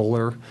have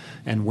solar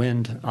and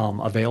wind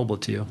available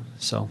to you.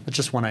 So it's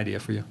just one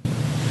idea for you.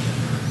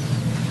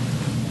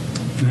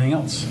 Anything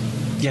else?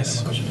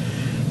 Yes.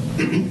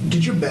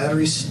 Did your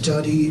battery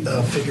study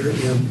figure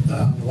in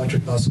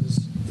electric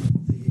buses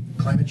the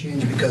climate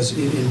change? Because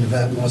in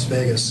Nevada and Las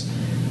Vegas,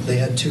 they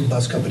had 2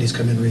 bus companies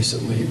come in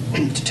recently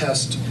to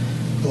test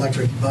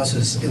electric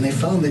buses, and they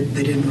found that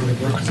they didn't really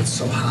work because it's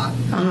so hot.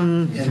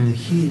 And the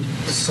heat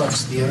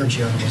sucks the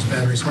energy out of those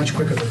batteries much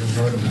quicker than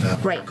inverter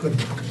without. Right. It could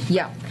work.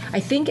 Yeah. I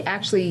think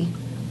actually,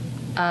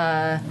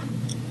 I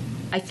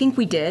think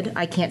we did.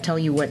 I can't tell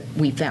you what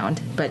we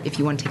found, but if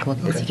you want to take a look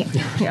at this, you can.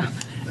 Yeah.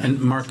 And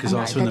Mark is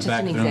also in the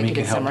back, and he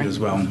can help you as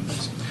well.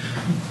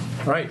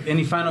 All right,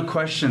 any final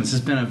questions?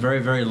 It's been a very,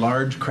 very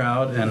large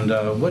crowd, and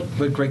what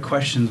great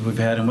questions we've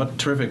had, and what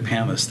terrific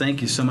panelists.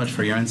 Thank you so much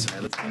for your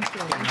insight. Thank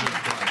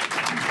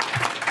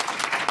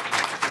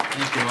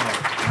you all.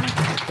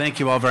 Thank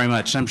you all very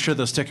much. I'm sure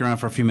they'll stick around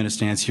for a few minutes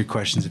to answer your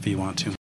questions if you want to.